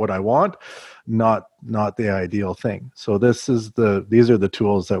to get what I want, not the ideal thing. So these are the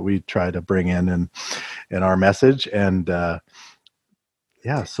tools that we try to bring in our message. And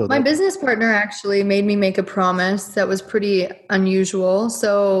so my business partner actually made me make a promise that was pretty unusual.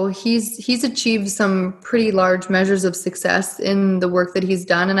 So he's achieved some pretty large measures of success in the work that he's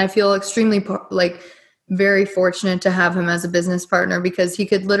done, and I feel extremely very fortunate to have him as a business partner because he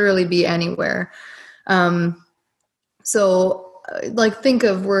could literally be anywhere. Think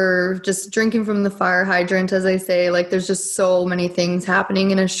of, we're just drinking from the fire hydrant, as I say. Like, there's just so many things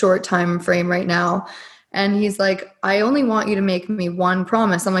happening in a short time frame right now. And he's like, I only want you to make me one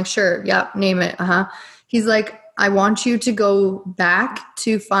promise. I'm like, sure. Yeah. Name it. He's like, I want you to go back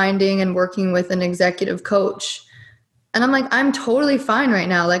to finding and working with an executive coach. And I'm like, I'm totally fine right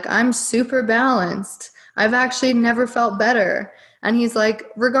now. Like, I'm super balanced. I've actually never felt better. And he's like,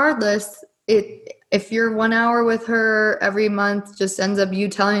 regardless, if you're 1 hour with her every month just ends up you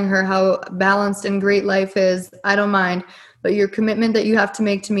telling her how balanced and great life is, I don't mind. But your commitment that you have to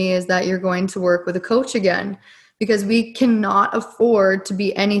make to me is that you're going to work with a coach again, because we cannot afford to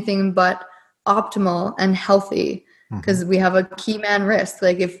be anything but optimal and healthy, because we have a key man risk.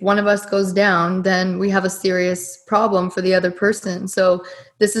 Like, if one of us goes down, then we have a serious problem for the other person. So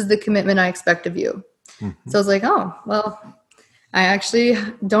this is the commitment I expect of you. So I was like, oh, well, I actually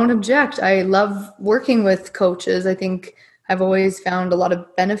don't object. I love working with coaches. I think I've always found a lot of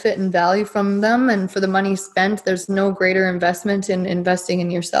benefit and value from them. And for the money spent, there's no greater investment in investing in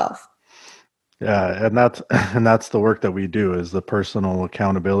yourself. Yeah, and that's the work that we do, is the personal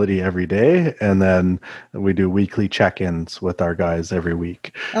accountability every day, and then we do weekly check-ins with our guys every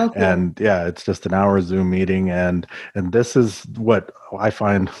week. Oh, cool. And yeah, it's just an hour Zoom meeting, and this is what I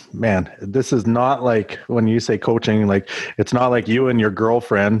find, man, this is not like when you say coaching, like it's not like you and your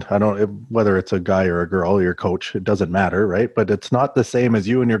girlfriend, whether it's a guy or a girl, your coach, it doesn't matter, right? But it's not the same as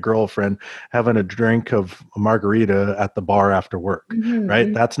you and your girlfriend having a drink of margarita at the bar after work,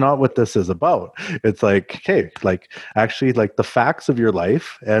 right? That's not what this is about. It's like, okay, like actually like the facts of your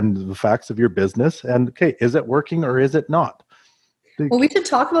life and the facts of your business, and okay, is it working or is it not? Well, we should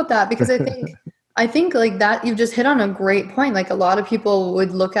talk about that, because I think like that, you've just hit on a great point. Like, a lot of people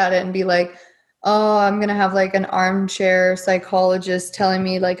would look at it and be like, oh, I'm going to have like an armchair psychologist telling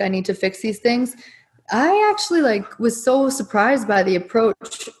me like I need to fix these things. I actually was so surprised by the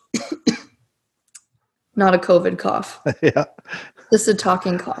approach. Not a COVID cough. Yeah. Just a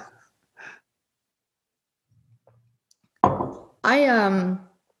talking cough.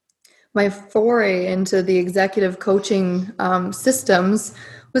 My foray into the executive coaching systems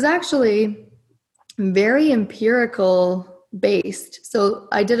was actually very empirical based. So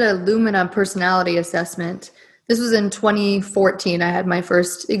I did a Lumina personality assessment. This was in 2014. I had my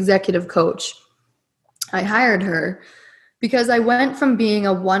first executive coach. I hired her because I went from being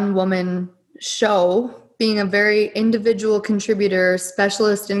a one-woman show, being a very individual contributor,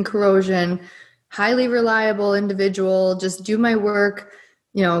 specialist in corrosion, highly reliable individual, just do my work,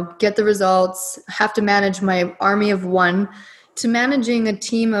 get the results, have to manage my army of one, to managing a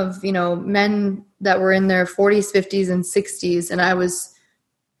team of, men that were in their 40s, 50s, and 60s. And I was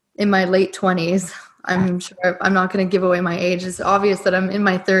in my late 20s. I'm sure I'm not going to give away my age. It's obvious that I'm in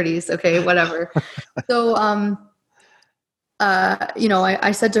my 30s. Okay, whatever. So,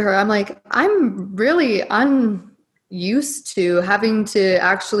 I said to her, I'm like, I'm really unused to having to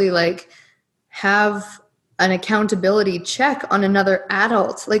actually have an accountability check on another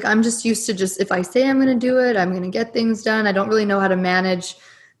adult. Like, I'm just used to if I say I'm going to do it, I'm going to get things done. I don't really know how to manage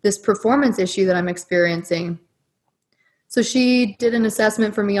this performance issue that I'm experiencing. So she did an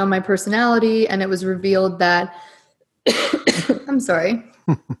assessment for me on my personality, and it was revealed that, I'm sorry.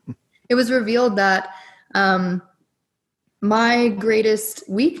 It was revealed that my greatest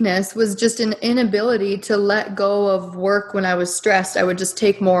weakness was just an inability to let go of work when I was stressed. I would just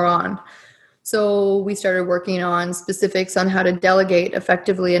take more on. So we started working on specifics on how to delegate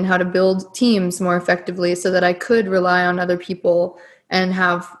effectively and how to build teams more effectively so that I could rely on other people and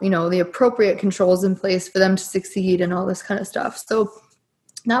have, the appropriate controls in place for them to succeed and all this kind of stuff. So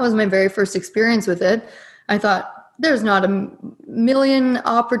that was my very first experience with it. I thought there's not a million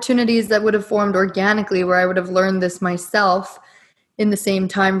opportunities that would have formed organically where I would have learned this myself in the same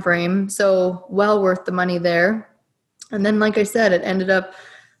time frame. So well worth the money there. And then, like I said, it ended up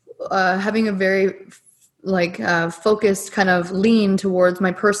having a very focused kind of lean towards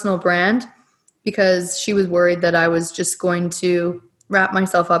my personal brand, because she was worried that I was just going to wrap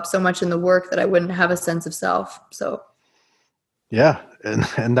myself up so much in the work that I wouldn't have a sense of self. So Yeah,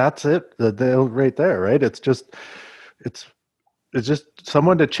 and that's it. The right there, right? It's it's just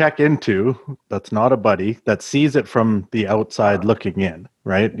someone to check into that's not a buddy that sees it from the outside looking in,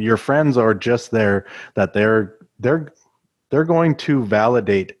 right? Your friends are just there that they're going to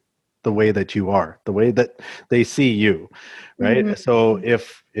validate the way that you are, the way that they see you, right? Mhm. So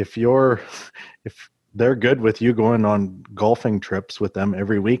if they're good with you going on golfing trips with them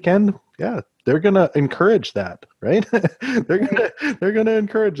every weekend, yeah, they're going to encourage that, right? They're going to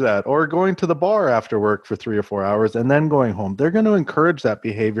encourage that, or going to the bar after work for 3 or 4 hours and then going home. They're going to encourage that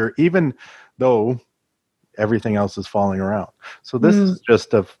behavior even though everything else is falling around. So Mm.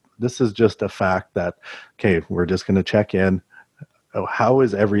 this is just a fact that, okay, we're just going to check in. Oh, how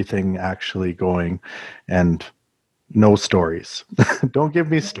is everything actually going? And no stories. Don't give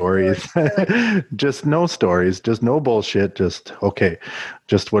me stories. Just no stories, just no bullshit. Just okay.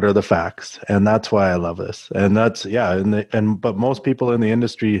 Just what are the facts? And that's why I love this. And that's yeah. But most people in the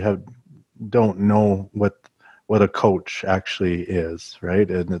industry don't know what a coach actually is,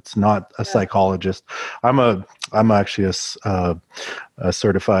 right? And it's not a psychologist. I'm actually a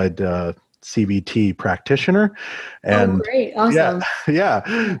certified CBT practitioner, Oh, and great. yeah, Awesome.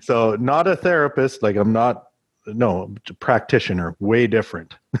 yeah. So not a therapist. Like I'm not. No, practitioner. Way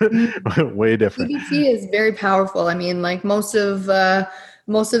different. Way different. CBT is very powerful. I mean, like most of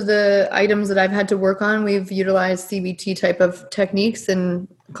the items that I've had to work on, we've utilized CBT type of techniques and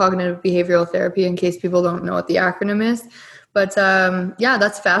cognitive behavioral therapy. In case people don't know what the acronym is, but yeah,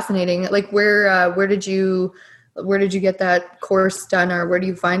 that's fascinating. Like, where did you get that course done, or where do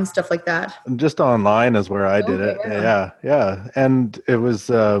you find stuff like that? Just online is where I did Okay, it. yeah. Yeah, yeah, and it was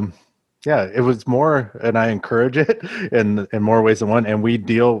yeah, it was more, and I encourage it in more ways than one. And we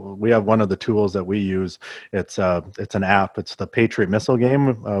have one of the tools that we use. It's an app. It's the Patriot Missile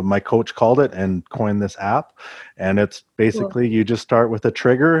game. My coach called it and coined this app, and it's Cool. basically you just start with a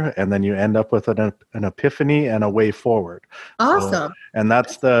trigger, and then you end up with an epiphany and a way forward. So, Awesome. and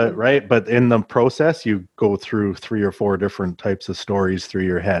that's the right. But in the process, you go through 3 or 4 different types of stories through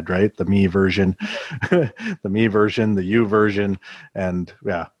your head, right? The me version, the me version, the you version, and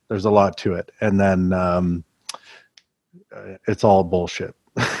yeah, there's a lot to it. And then it's all bullshit.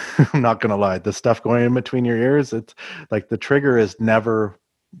 I'm not gonna lie. The stuff going in between your ears, it's like the trigger is never,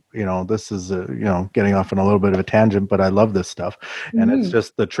 this is getting off on a little bit of a tangent, but I love this stuff. And it's Mhm.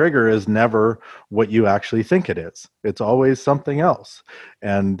 just the trigger is never what you actually think it is. It's always something else.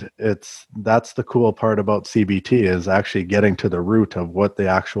 And that's the cool part about CBT, is actually getting to the root of what the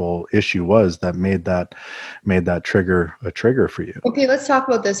actual issue was that made that trigger a trigger for you. Okay, let's talk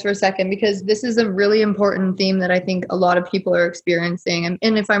about this for a second, because this is a really important theme that I think a lot of people are experiencing.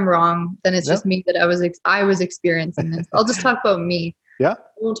 And if I'm wrong, then it's Yeah. just me that I was experiencing this. I'll just talk about me. Yeah.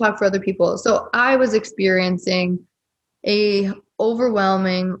 We'll talk for other people. So I was experiencing a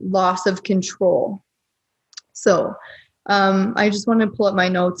overwhelming loss of control. So I just want to pull up my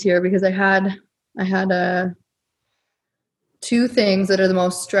notes here, because I had two things that are the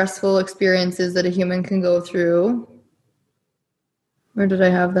most stressful experiences that a human can go through. Where did I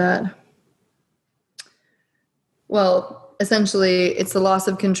have that? Well, essentially, it's the loss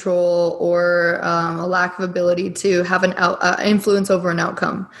of control, or a lack of ability to have an influence over an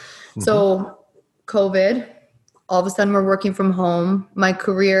outcome. Hmm. So, COVID, all of a sudden, we're working from home. My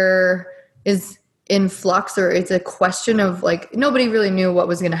career is in flux, or it's a question of, like, nobody really knew what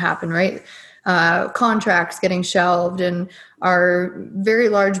was going to happen, right? Contracts getting shelved, and our very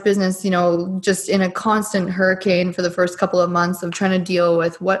large business, just in a constant hurricane for the first couple of months of trying to deal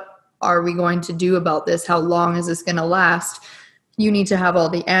with what are we going to do about this? How long is this going to last? You need to have all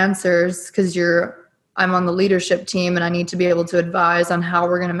the answers, because I'm on the leadership team, and I need to be able to advise on how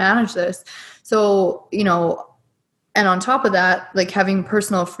we're going to manage this. So, and on top of that, like, having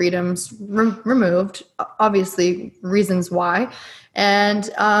personal freedoms removed, obviously reasons why, and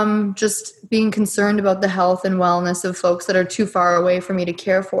just being concerned about the health and wellness of folks that are too far away for me to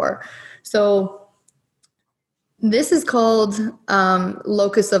care for. So this is called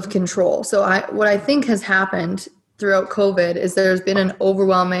locus of control. So what I think has happened throughout COVID is there's been an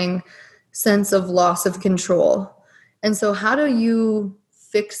overwhelming sense of loss of control. And so how do you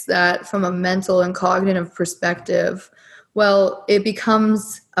fix that from a mental and cognitive perspective? Well, it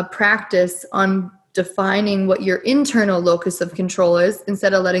becomes a practice on defining what your internal locus of control is,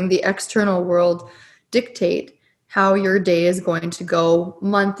 instead of letting the external world dictate how your day is going to go,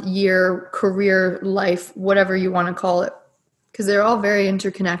 month, year, career, life, whatever you want to call it, because they're all very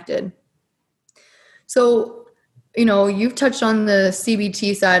interconnected. So, you've touched on the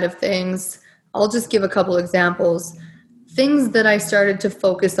CBT side of things. I'll just give a couple examples. Things that I started to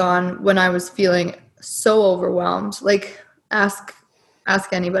focus on when I was feeling so overwhelmed. Like, ask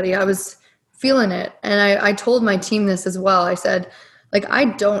anybody. I was feeling it. And I told my team this as well. I said, like, I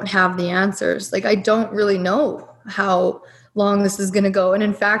don't have the answers. Like, I don't really know how long this is going to go. And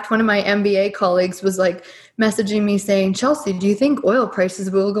in fact, one of my MBA colleagues was like messaging me saying, Chelsey, do you think oil prices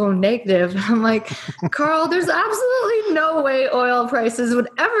will go negative? I'm like, Carl, there's absolutely no way oil prices would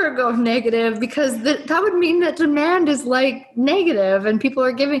ever go negative, because that would mean that demand is like negative and people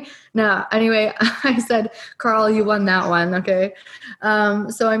are giving. No, anyway, I said, Carl, you won that one. Okay.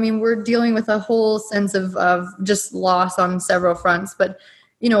 So, I mean, we're dealing with a whole sense of just loss on several fronts, but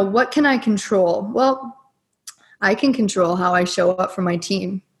what can I control? Well, I can control how I show up for my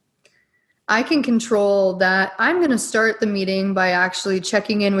team. I can control that I'm going to start the meeting by actually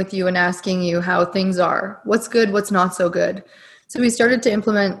checking in with you and asking you how things are. What's good, what's not so good. So we started to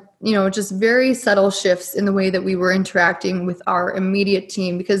implement, just very subtle shifts in the way that we were interacting with our immediate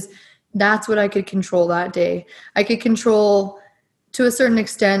team, because that's what I could control that day. I could control, to a certain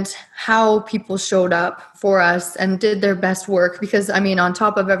extent, how people showed up for us and did their best work, because on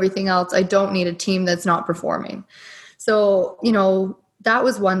top of everything else, I don't need a team that's not performing. So, that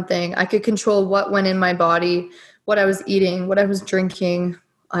was one thing. I could control what went in my body, what I was eating, what I was drinking.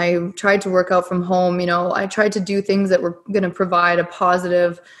 I tried to work out from home. I tried to do things that were going to provide a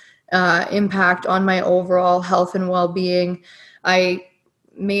positive impact on my overall health and well-being. I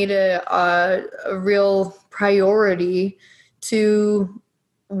made a real priority to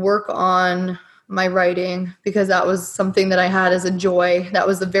work on my writing, because that was something that I had as a joy. That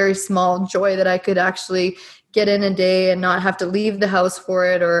was a very small joy that I could actually get in a day and not have to leave the house for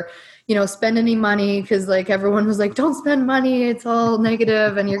it, or, spend any money, because like everyone was like, don't spend money, it's all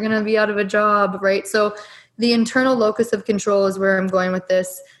negative and you're going to be out of a job. Right. So the internal locus of control is where I'm going with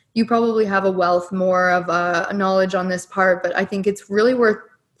this. You probably have a wealth more of knowledge on this part, but I think it's really worth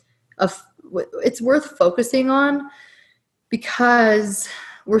focusing on, because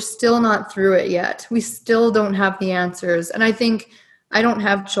we're still not through it yet. We still don't have the answers. And I think, I don't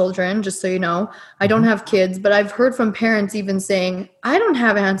have children, just so you know. I don't have kids, but I've heard from parents even saying, I don't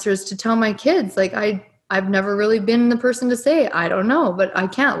have answers to tell my kids. Like, I've never really been the person to say, I don't know, but I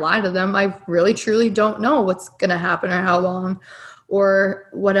can't lie to them. I really, truly don't know what's going to happen or how long or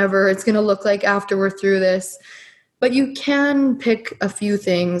whatever it's going to look like after we're through this. But you can pick a few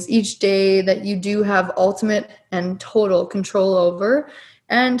things each day that you do have ultimate and total control over.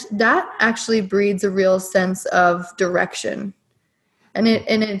 And that actually breeds a real sense of direction. And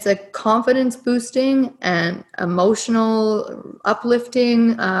it's a confidence boosting and emotional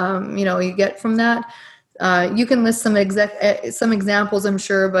uplifting, you get from that. You can list some examples, I'm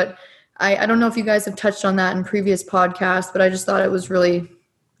sure, but I don't know if you guys have touched on that in previous podcasts, but I just thought it was really,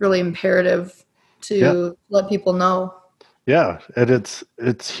 really imperative to let people know. Yeah, and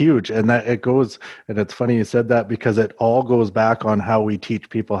it's huge, and that it goes, and it's funny you said that, because it all goes back on how we teach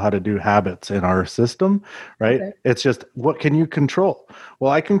people how to do habits in our system, right? Okay. It's just, what can you control?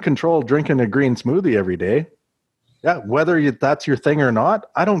 Well, I can control drinking a green smoothie every day. Yeah, whether that's your thing or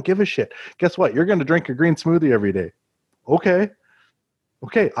not, I don't give a shit. Guess what? You're going to drink a green smoothie every day. Okay,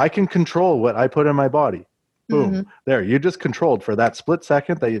 I can control what I put in my body. Boom. Mm-hmm. There, you just controlled for that split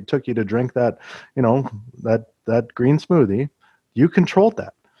second that it took you to drink that, that green smoothie. You controlled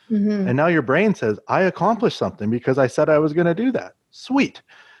that. Mm-hmm. And now your brain says, I accomplished something because I said I was going to do that. Sweet.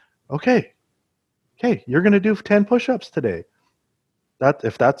 Okay, you're going to do 10 push-ups today.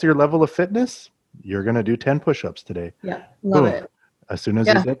 If that's your level of fitness, you're going to do 10 push-ups today. Yeah, love it. As soon as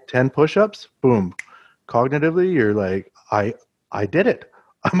you get 10 push-ups, boom. Cognitively, you're like, I did it.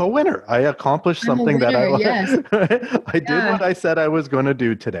 I'm a winner. I accomplished something that I did what I said I was going to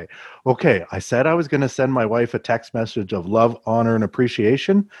do today. Okay, I said I was going to send my wife a text message of love, honor, and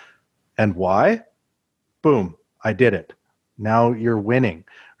appreciation. And why? Boom, I did it. Now you're winning,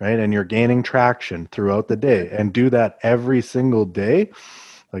 right? And you're gaining traction throughout the day. And do that every single day.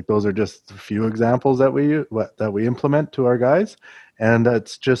 Like, those are just a few examples that we implement to our guys. And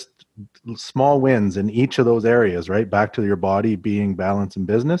it's just small wins in each of those areas, right? Back to your body, being, balance, and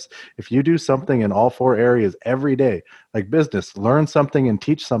business. If you do something in all four areas every day, like business, learn something and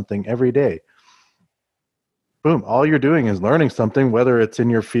teach something every day. Boom. All you're doing is learning something, whether it's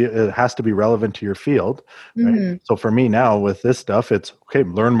in your field, it has to be relevant to your field. Right? Mm-hmm. So for me now with this stuff, it's okay,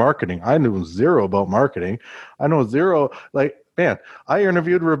 learn marketing. I knew zero about marketing. I know zero, like, man, I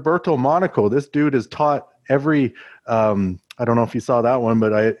interviewed Roberto Monaco. This dude has taught every, I don't know if you saw that one,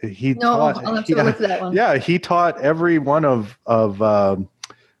 but I'll have to look at that one. Yeah, he taught every one of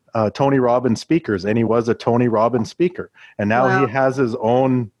Tony Robbins speakers, and he was a Tony Robbins speaker. And now he has his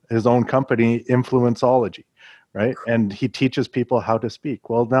own company, Influenceology, right? And he teaches people how to speak.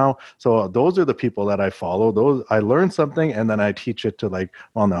 Well, now, so those are the people that I follow. Those, I learn something and then I teach it to, like,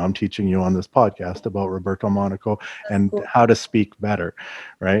 well, now I'm teaching you on this podcast about Roberto Monaco and cool. how to speak better,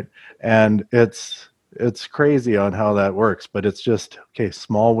 right? And it's crazy on how that works, but it's just, okay,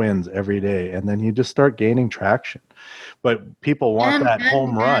 small wins every day, and then you just start gaining traction. But people want that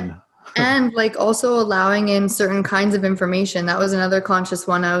home run. And like also allowing in certain kinds of information. That was another conscious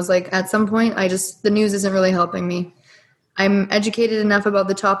one. I was like, at some point, the news isn't really helping me. I'm educated enough about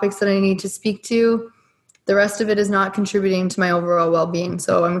the topics that I need to speak to. The rest of it is not contributing to my overall well-being.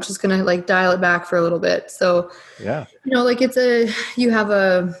 So I'm just going to like dial it back for a little bit. So, yeah, like you have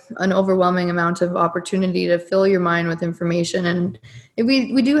an overwhelming amount of opportunity to fill your mind with information. And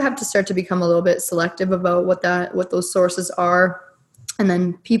we do have to start to become a little bit selective about what those sources are. And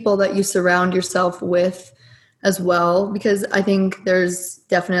then people that you surround yourself with as well, because I think there's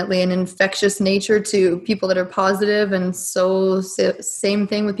definitely an infectious nature to people that are positive, and so same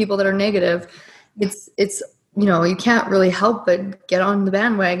thing with people that are negative. It's you can't really help but get on the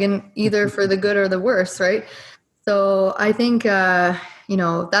bandwagon, either for the good or the worse, right? So I think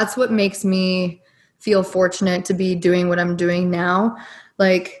that's what makes me feel fortunate to be doing what I'm doing now.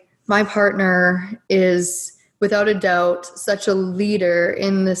 Like, my partner is, without a doubt, such a leader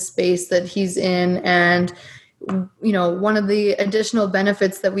in the space that he's in. And, one of the additional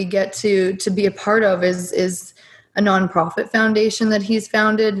benefits that we get to be a part of is a nonprofit foundation that he's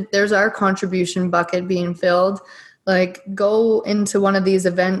founded. There's our contribution bucket being filled. Like, go into one of these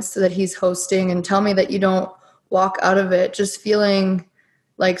events that he's hosting and tell me that you don't walk out of it just feeling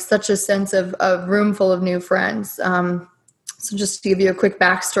like such a sense of a room full of new friends. So just to give you a quick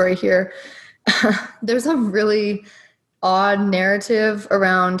backstory here, there's a really odd narrative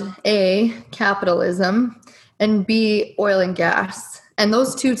around A, capitalism, and B, oil and gas. And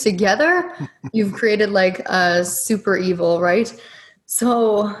those two together, you've created like a super evil, right?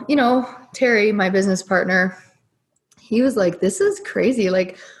 So, Terry, my business partner, he was like, this is crazy.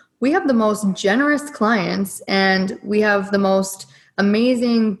 Like, we have the most generous clients, and we have the most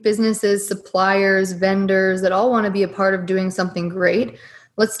amazing businesses, suppliers, vendors that all want to be a part of doing something great.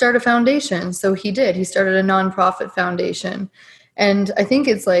 Let's start a foundation. So he did. He started a nonprofit foundation. And I think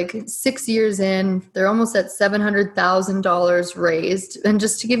it's like 6 years in, they're almost at $700,000 raised. And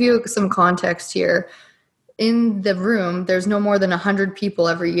just to give you some context here, in the room, there's no more than 100 people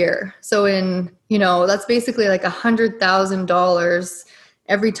every year. So that's basically like $100,000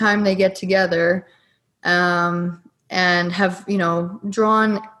 every time they get together, and have,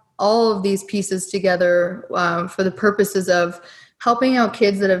 drawn all of these pieces together for the purposes of helping out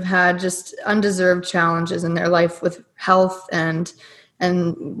kids that have had just undeserved challenges in their life with health and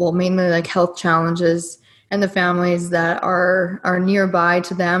mainly like health challenges, and the families that are nearby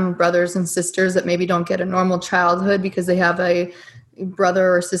to them, brothers and sisters that maybe don't get a normal childhood because they have a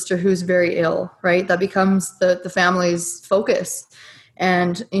brother or sister who's very ill, right? That becomes the family's focus.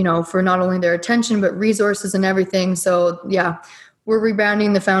 And, for not only their attention, but resources and everything. So yeah, we're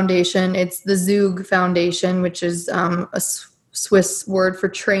rebranding the foundation. It's the Zug Foundation, which is a Swiss word for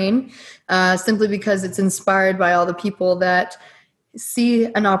train, simply because it's inspired by all the people that see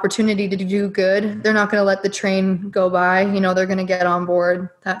an opportunity to do good. They're not going to let the train go by. They're going to get on board,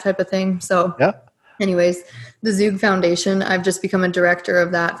 that type of thing. So yeah. Anyways, the Zug Foundation, I've just become a director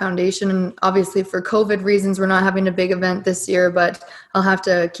of that foundation. And obviously for COVID reasons, we're not having a big event this year, but I'll have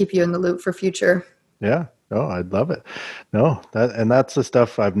to keep you in the loop for future. Yeah. Oh, I'd love it. No, that's the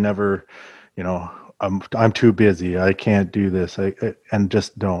stuff I've never, I'm too busy. I can't do this. And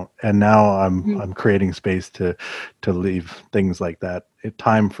just don't. And now I'm creating space to leave things like that,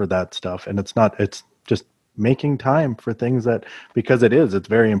 time for that stuff. And it's just making time for things that, because it's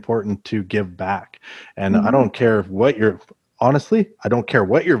very important to give back. And I don't care what I don't care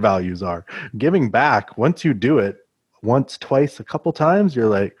what your values are. Giving back, once you do it once, twice, a couple times, you're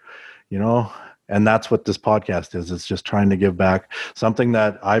like, and that's what this podcast is. It's just trying to give back something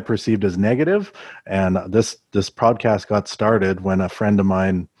that I perceived as negative. And this podcast got started when a friend of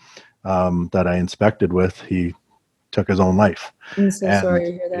mine that I inspected with, he took his own life. I'm so sorry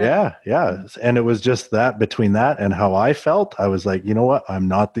to hear that. Yeah. And it was just that, between that and how I felt, I was like, you know what? I'm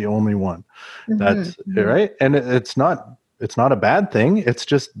not the only one. That's right. And it's not a bad thing. It's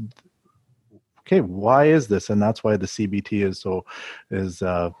just, okay, why is this? And that's why the CBT is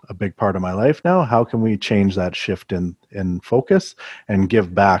a big part of my life now. How can we change that shift in focus and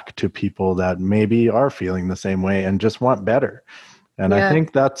give back to people that maybe are feeling the same way and just want better? And I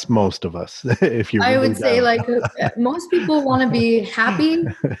think that's most of us. If you, I would say like most people want to be happy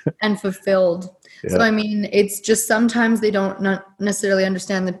and fulfilled. Yeah. So, I mean, it's just sometimes they don't not necessarily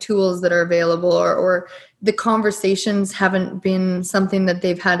understand the tools that are available, or the conversations haven't been something that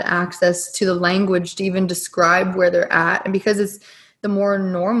they've had access to the language to even describe where they're at. And because it's the more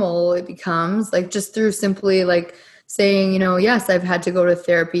normal it becomes, like just through simply like saying, yes, I've had to go to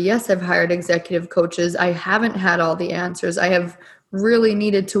therapy. Yes, I've hired executive coaches. I haven't had all the answers. I have really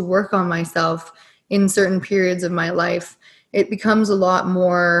needed to work on myself in certain periods of my life. It becomes a lot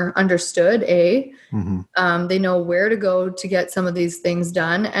more understood, Mm-hmm. They know where to go to get some of these things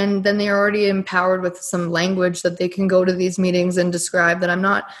done. And then they're already empowered with some language that they can go to these meetings and describe that I'm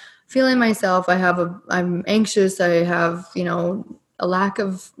not feeling myself. I'm anxious. I have, a lack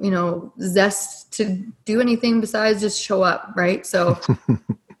of, zest to do anything besides just show up. Right. So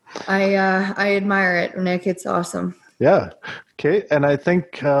I admire it, Nick. It's awesome. Yeah. Okay. And I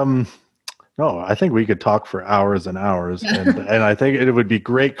think, I think we could talk for hours and hours, and I think it would be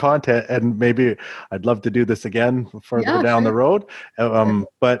great content, and maybe I'd love to do this again further down the road.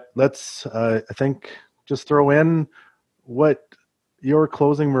 But let's, I think, just throw in what your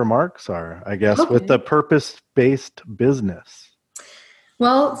closing remarks are, I guess, with the purpose-based business.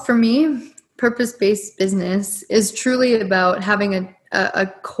 Well, for me, purpose-based business is truly about having a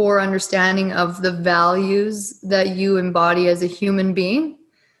core understanding of the values that you embody as a human being,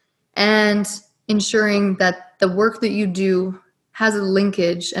 and ensuring that the work that you do has a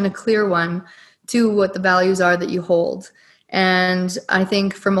linkage, and a clear one, to what the values are that you hold. And I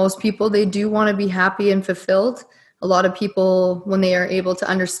think for most people, they do want to be happy and fulfilled. A lot of people, when they are able to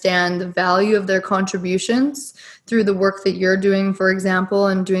understand the value of their contributions through the work that you're doing, for example,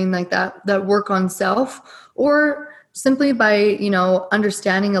 and doing like that work on self, or simply by,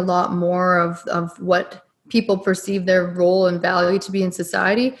 understanding a lot more of what people perceive their role and value to be in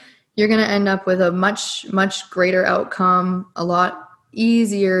society, you're going to end up with a much, much greater outcome, a lot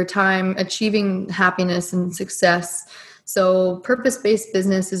easier time achieving happiness and success. So purpose-based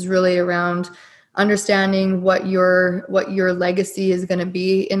business is really around understanding what your legacy is going to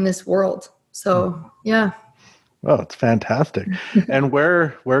be in this world. So, yeah. Oh, it's fantastic. And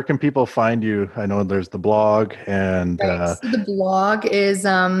where can people find you? I know there's the blog, and so the blog is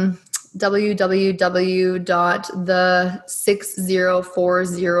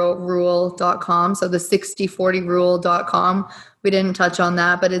www.the6040rule.com. So the 6040rule.com. We didn't touch on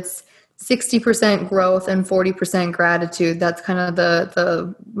that, but it's 60% growth and 40% gratitude. That's kind of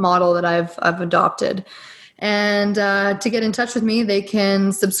the model that I've adopted. And to get in touch with me, they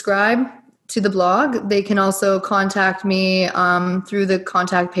can subscribe to the blog. They can also contact me through the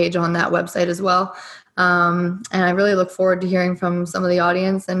contact page on that website as well. And I really look forward to hearing from some of the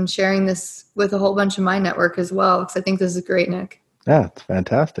audience and sharing this with a whole bunch of my network as well, because I think this is great, Nick. Yeah, it's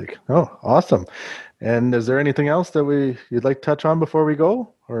fantastic. Oh, awesome. And is there anything else that you'd like to touch on before we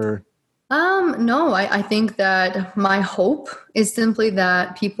go? Or no, I think that my hope is simply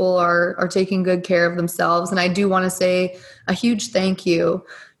that people are taking good care of themselves. And I do want to say a huge thank you,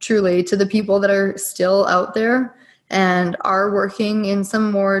 truly, to the people that are still out there and are working in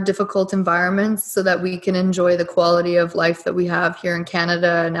some more difficult environments so that we can enjoy the quality of life that we have here in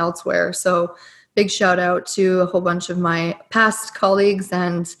Canada and elsewhere. So big shout out to a whole bunch of my past colleagues,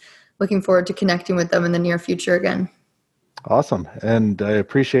 and looking forward to connecting with them in the near future again. Awesome. And I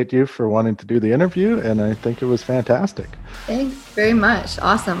appreciate you for wanting to do the interview, and I think it was fantastic. Thanks very much.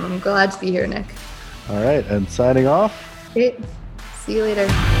 Awesome. I'm glad to be here, Nick. All right. And signing off. Okay. See you later.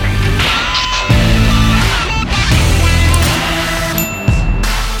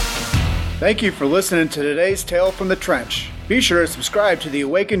 Thank you for listening to today's Tale from the Trench. Be sure to subscribe to the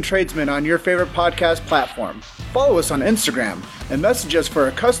Awakened Tradesman on your favorite podcast platform. Follow us on Instagram and message us for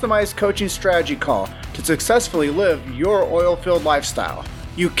a customized coaching strategy call to successfully live your oil-filled lifestyle.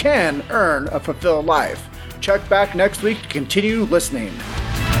 You can earn a fulfilled life. Check back next week to continue listening.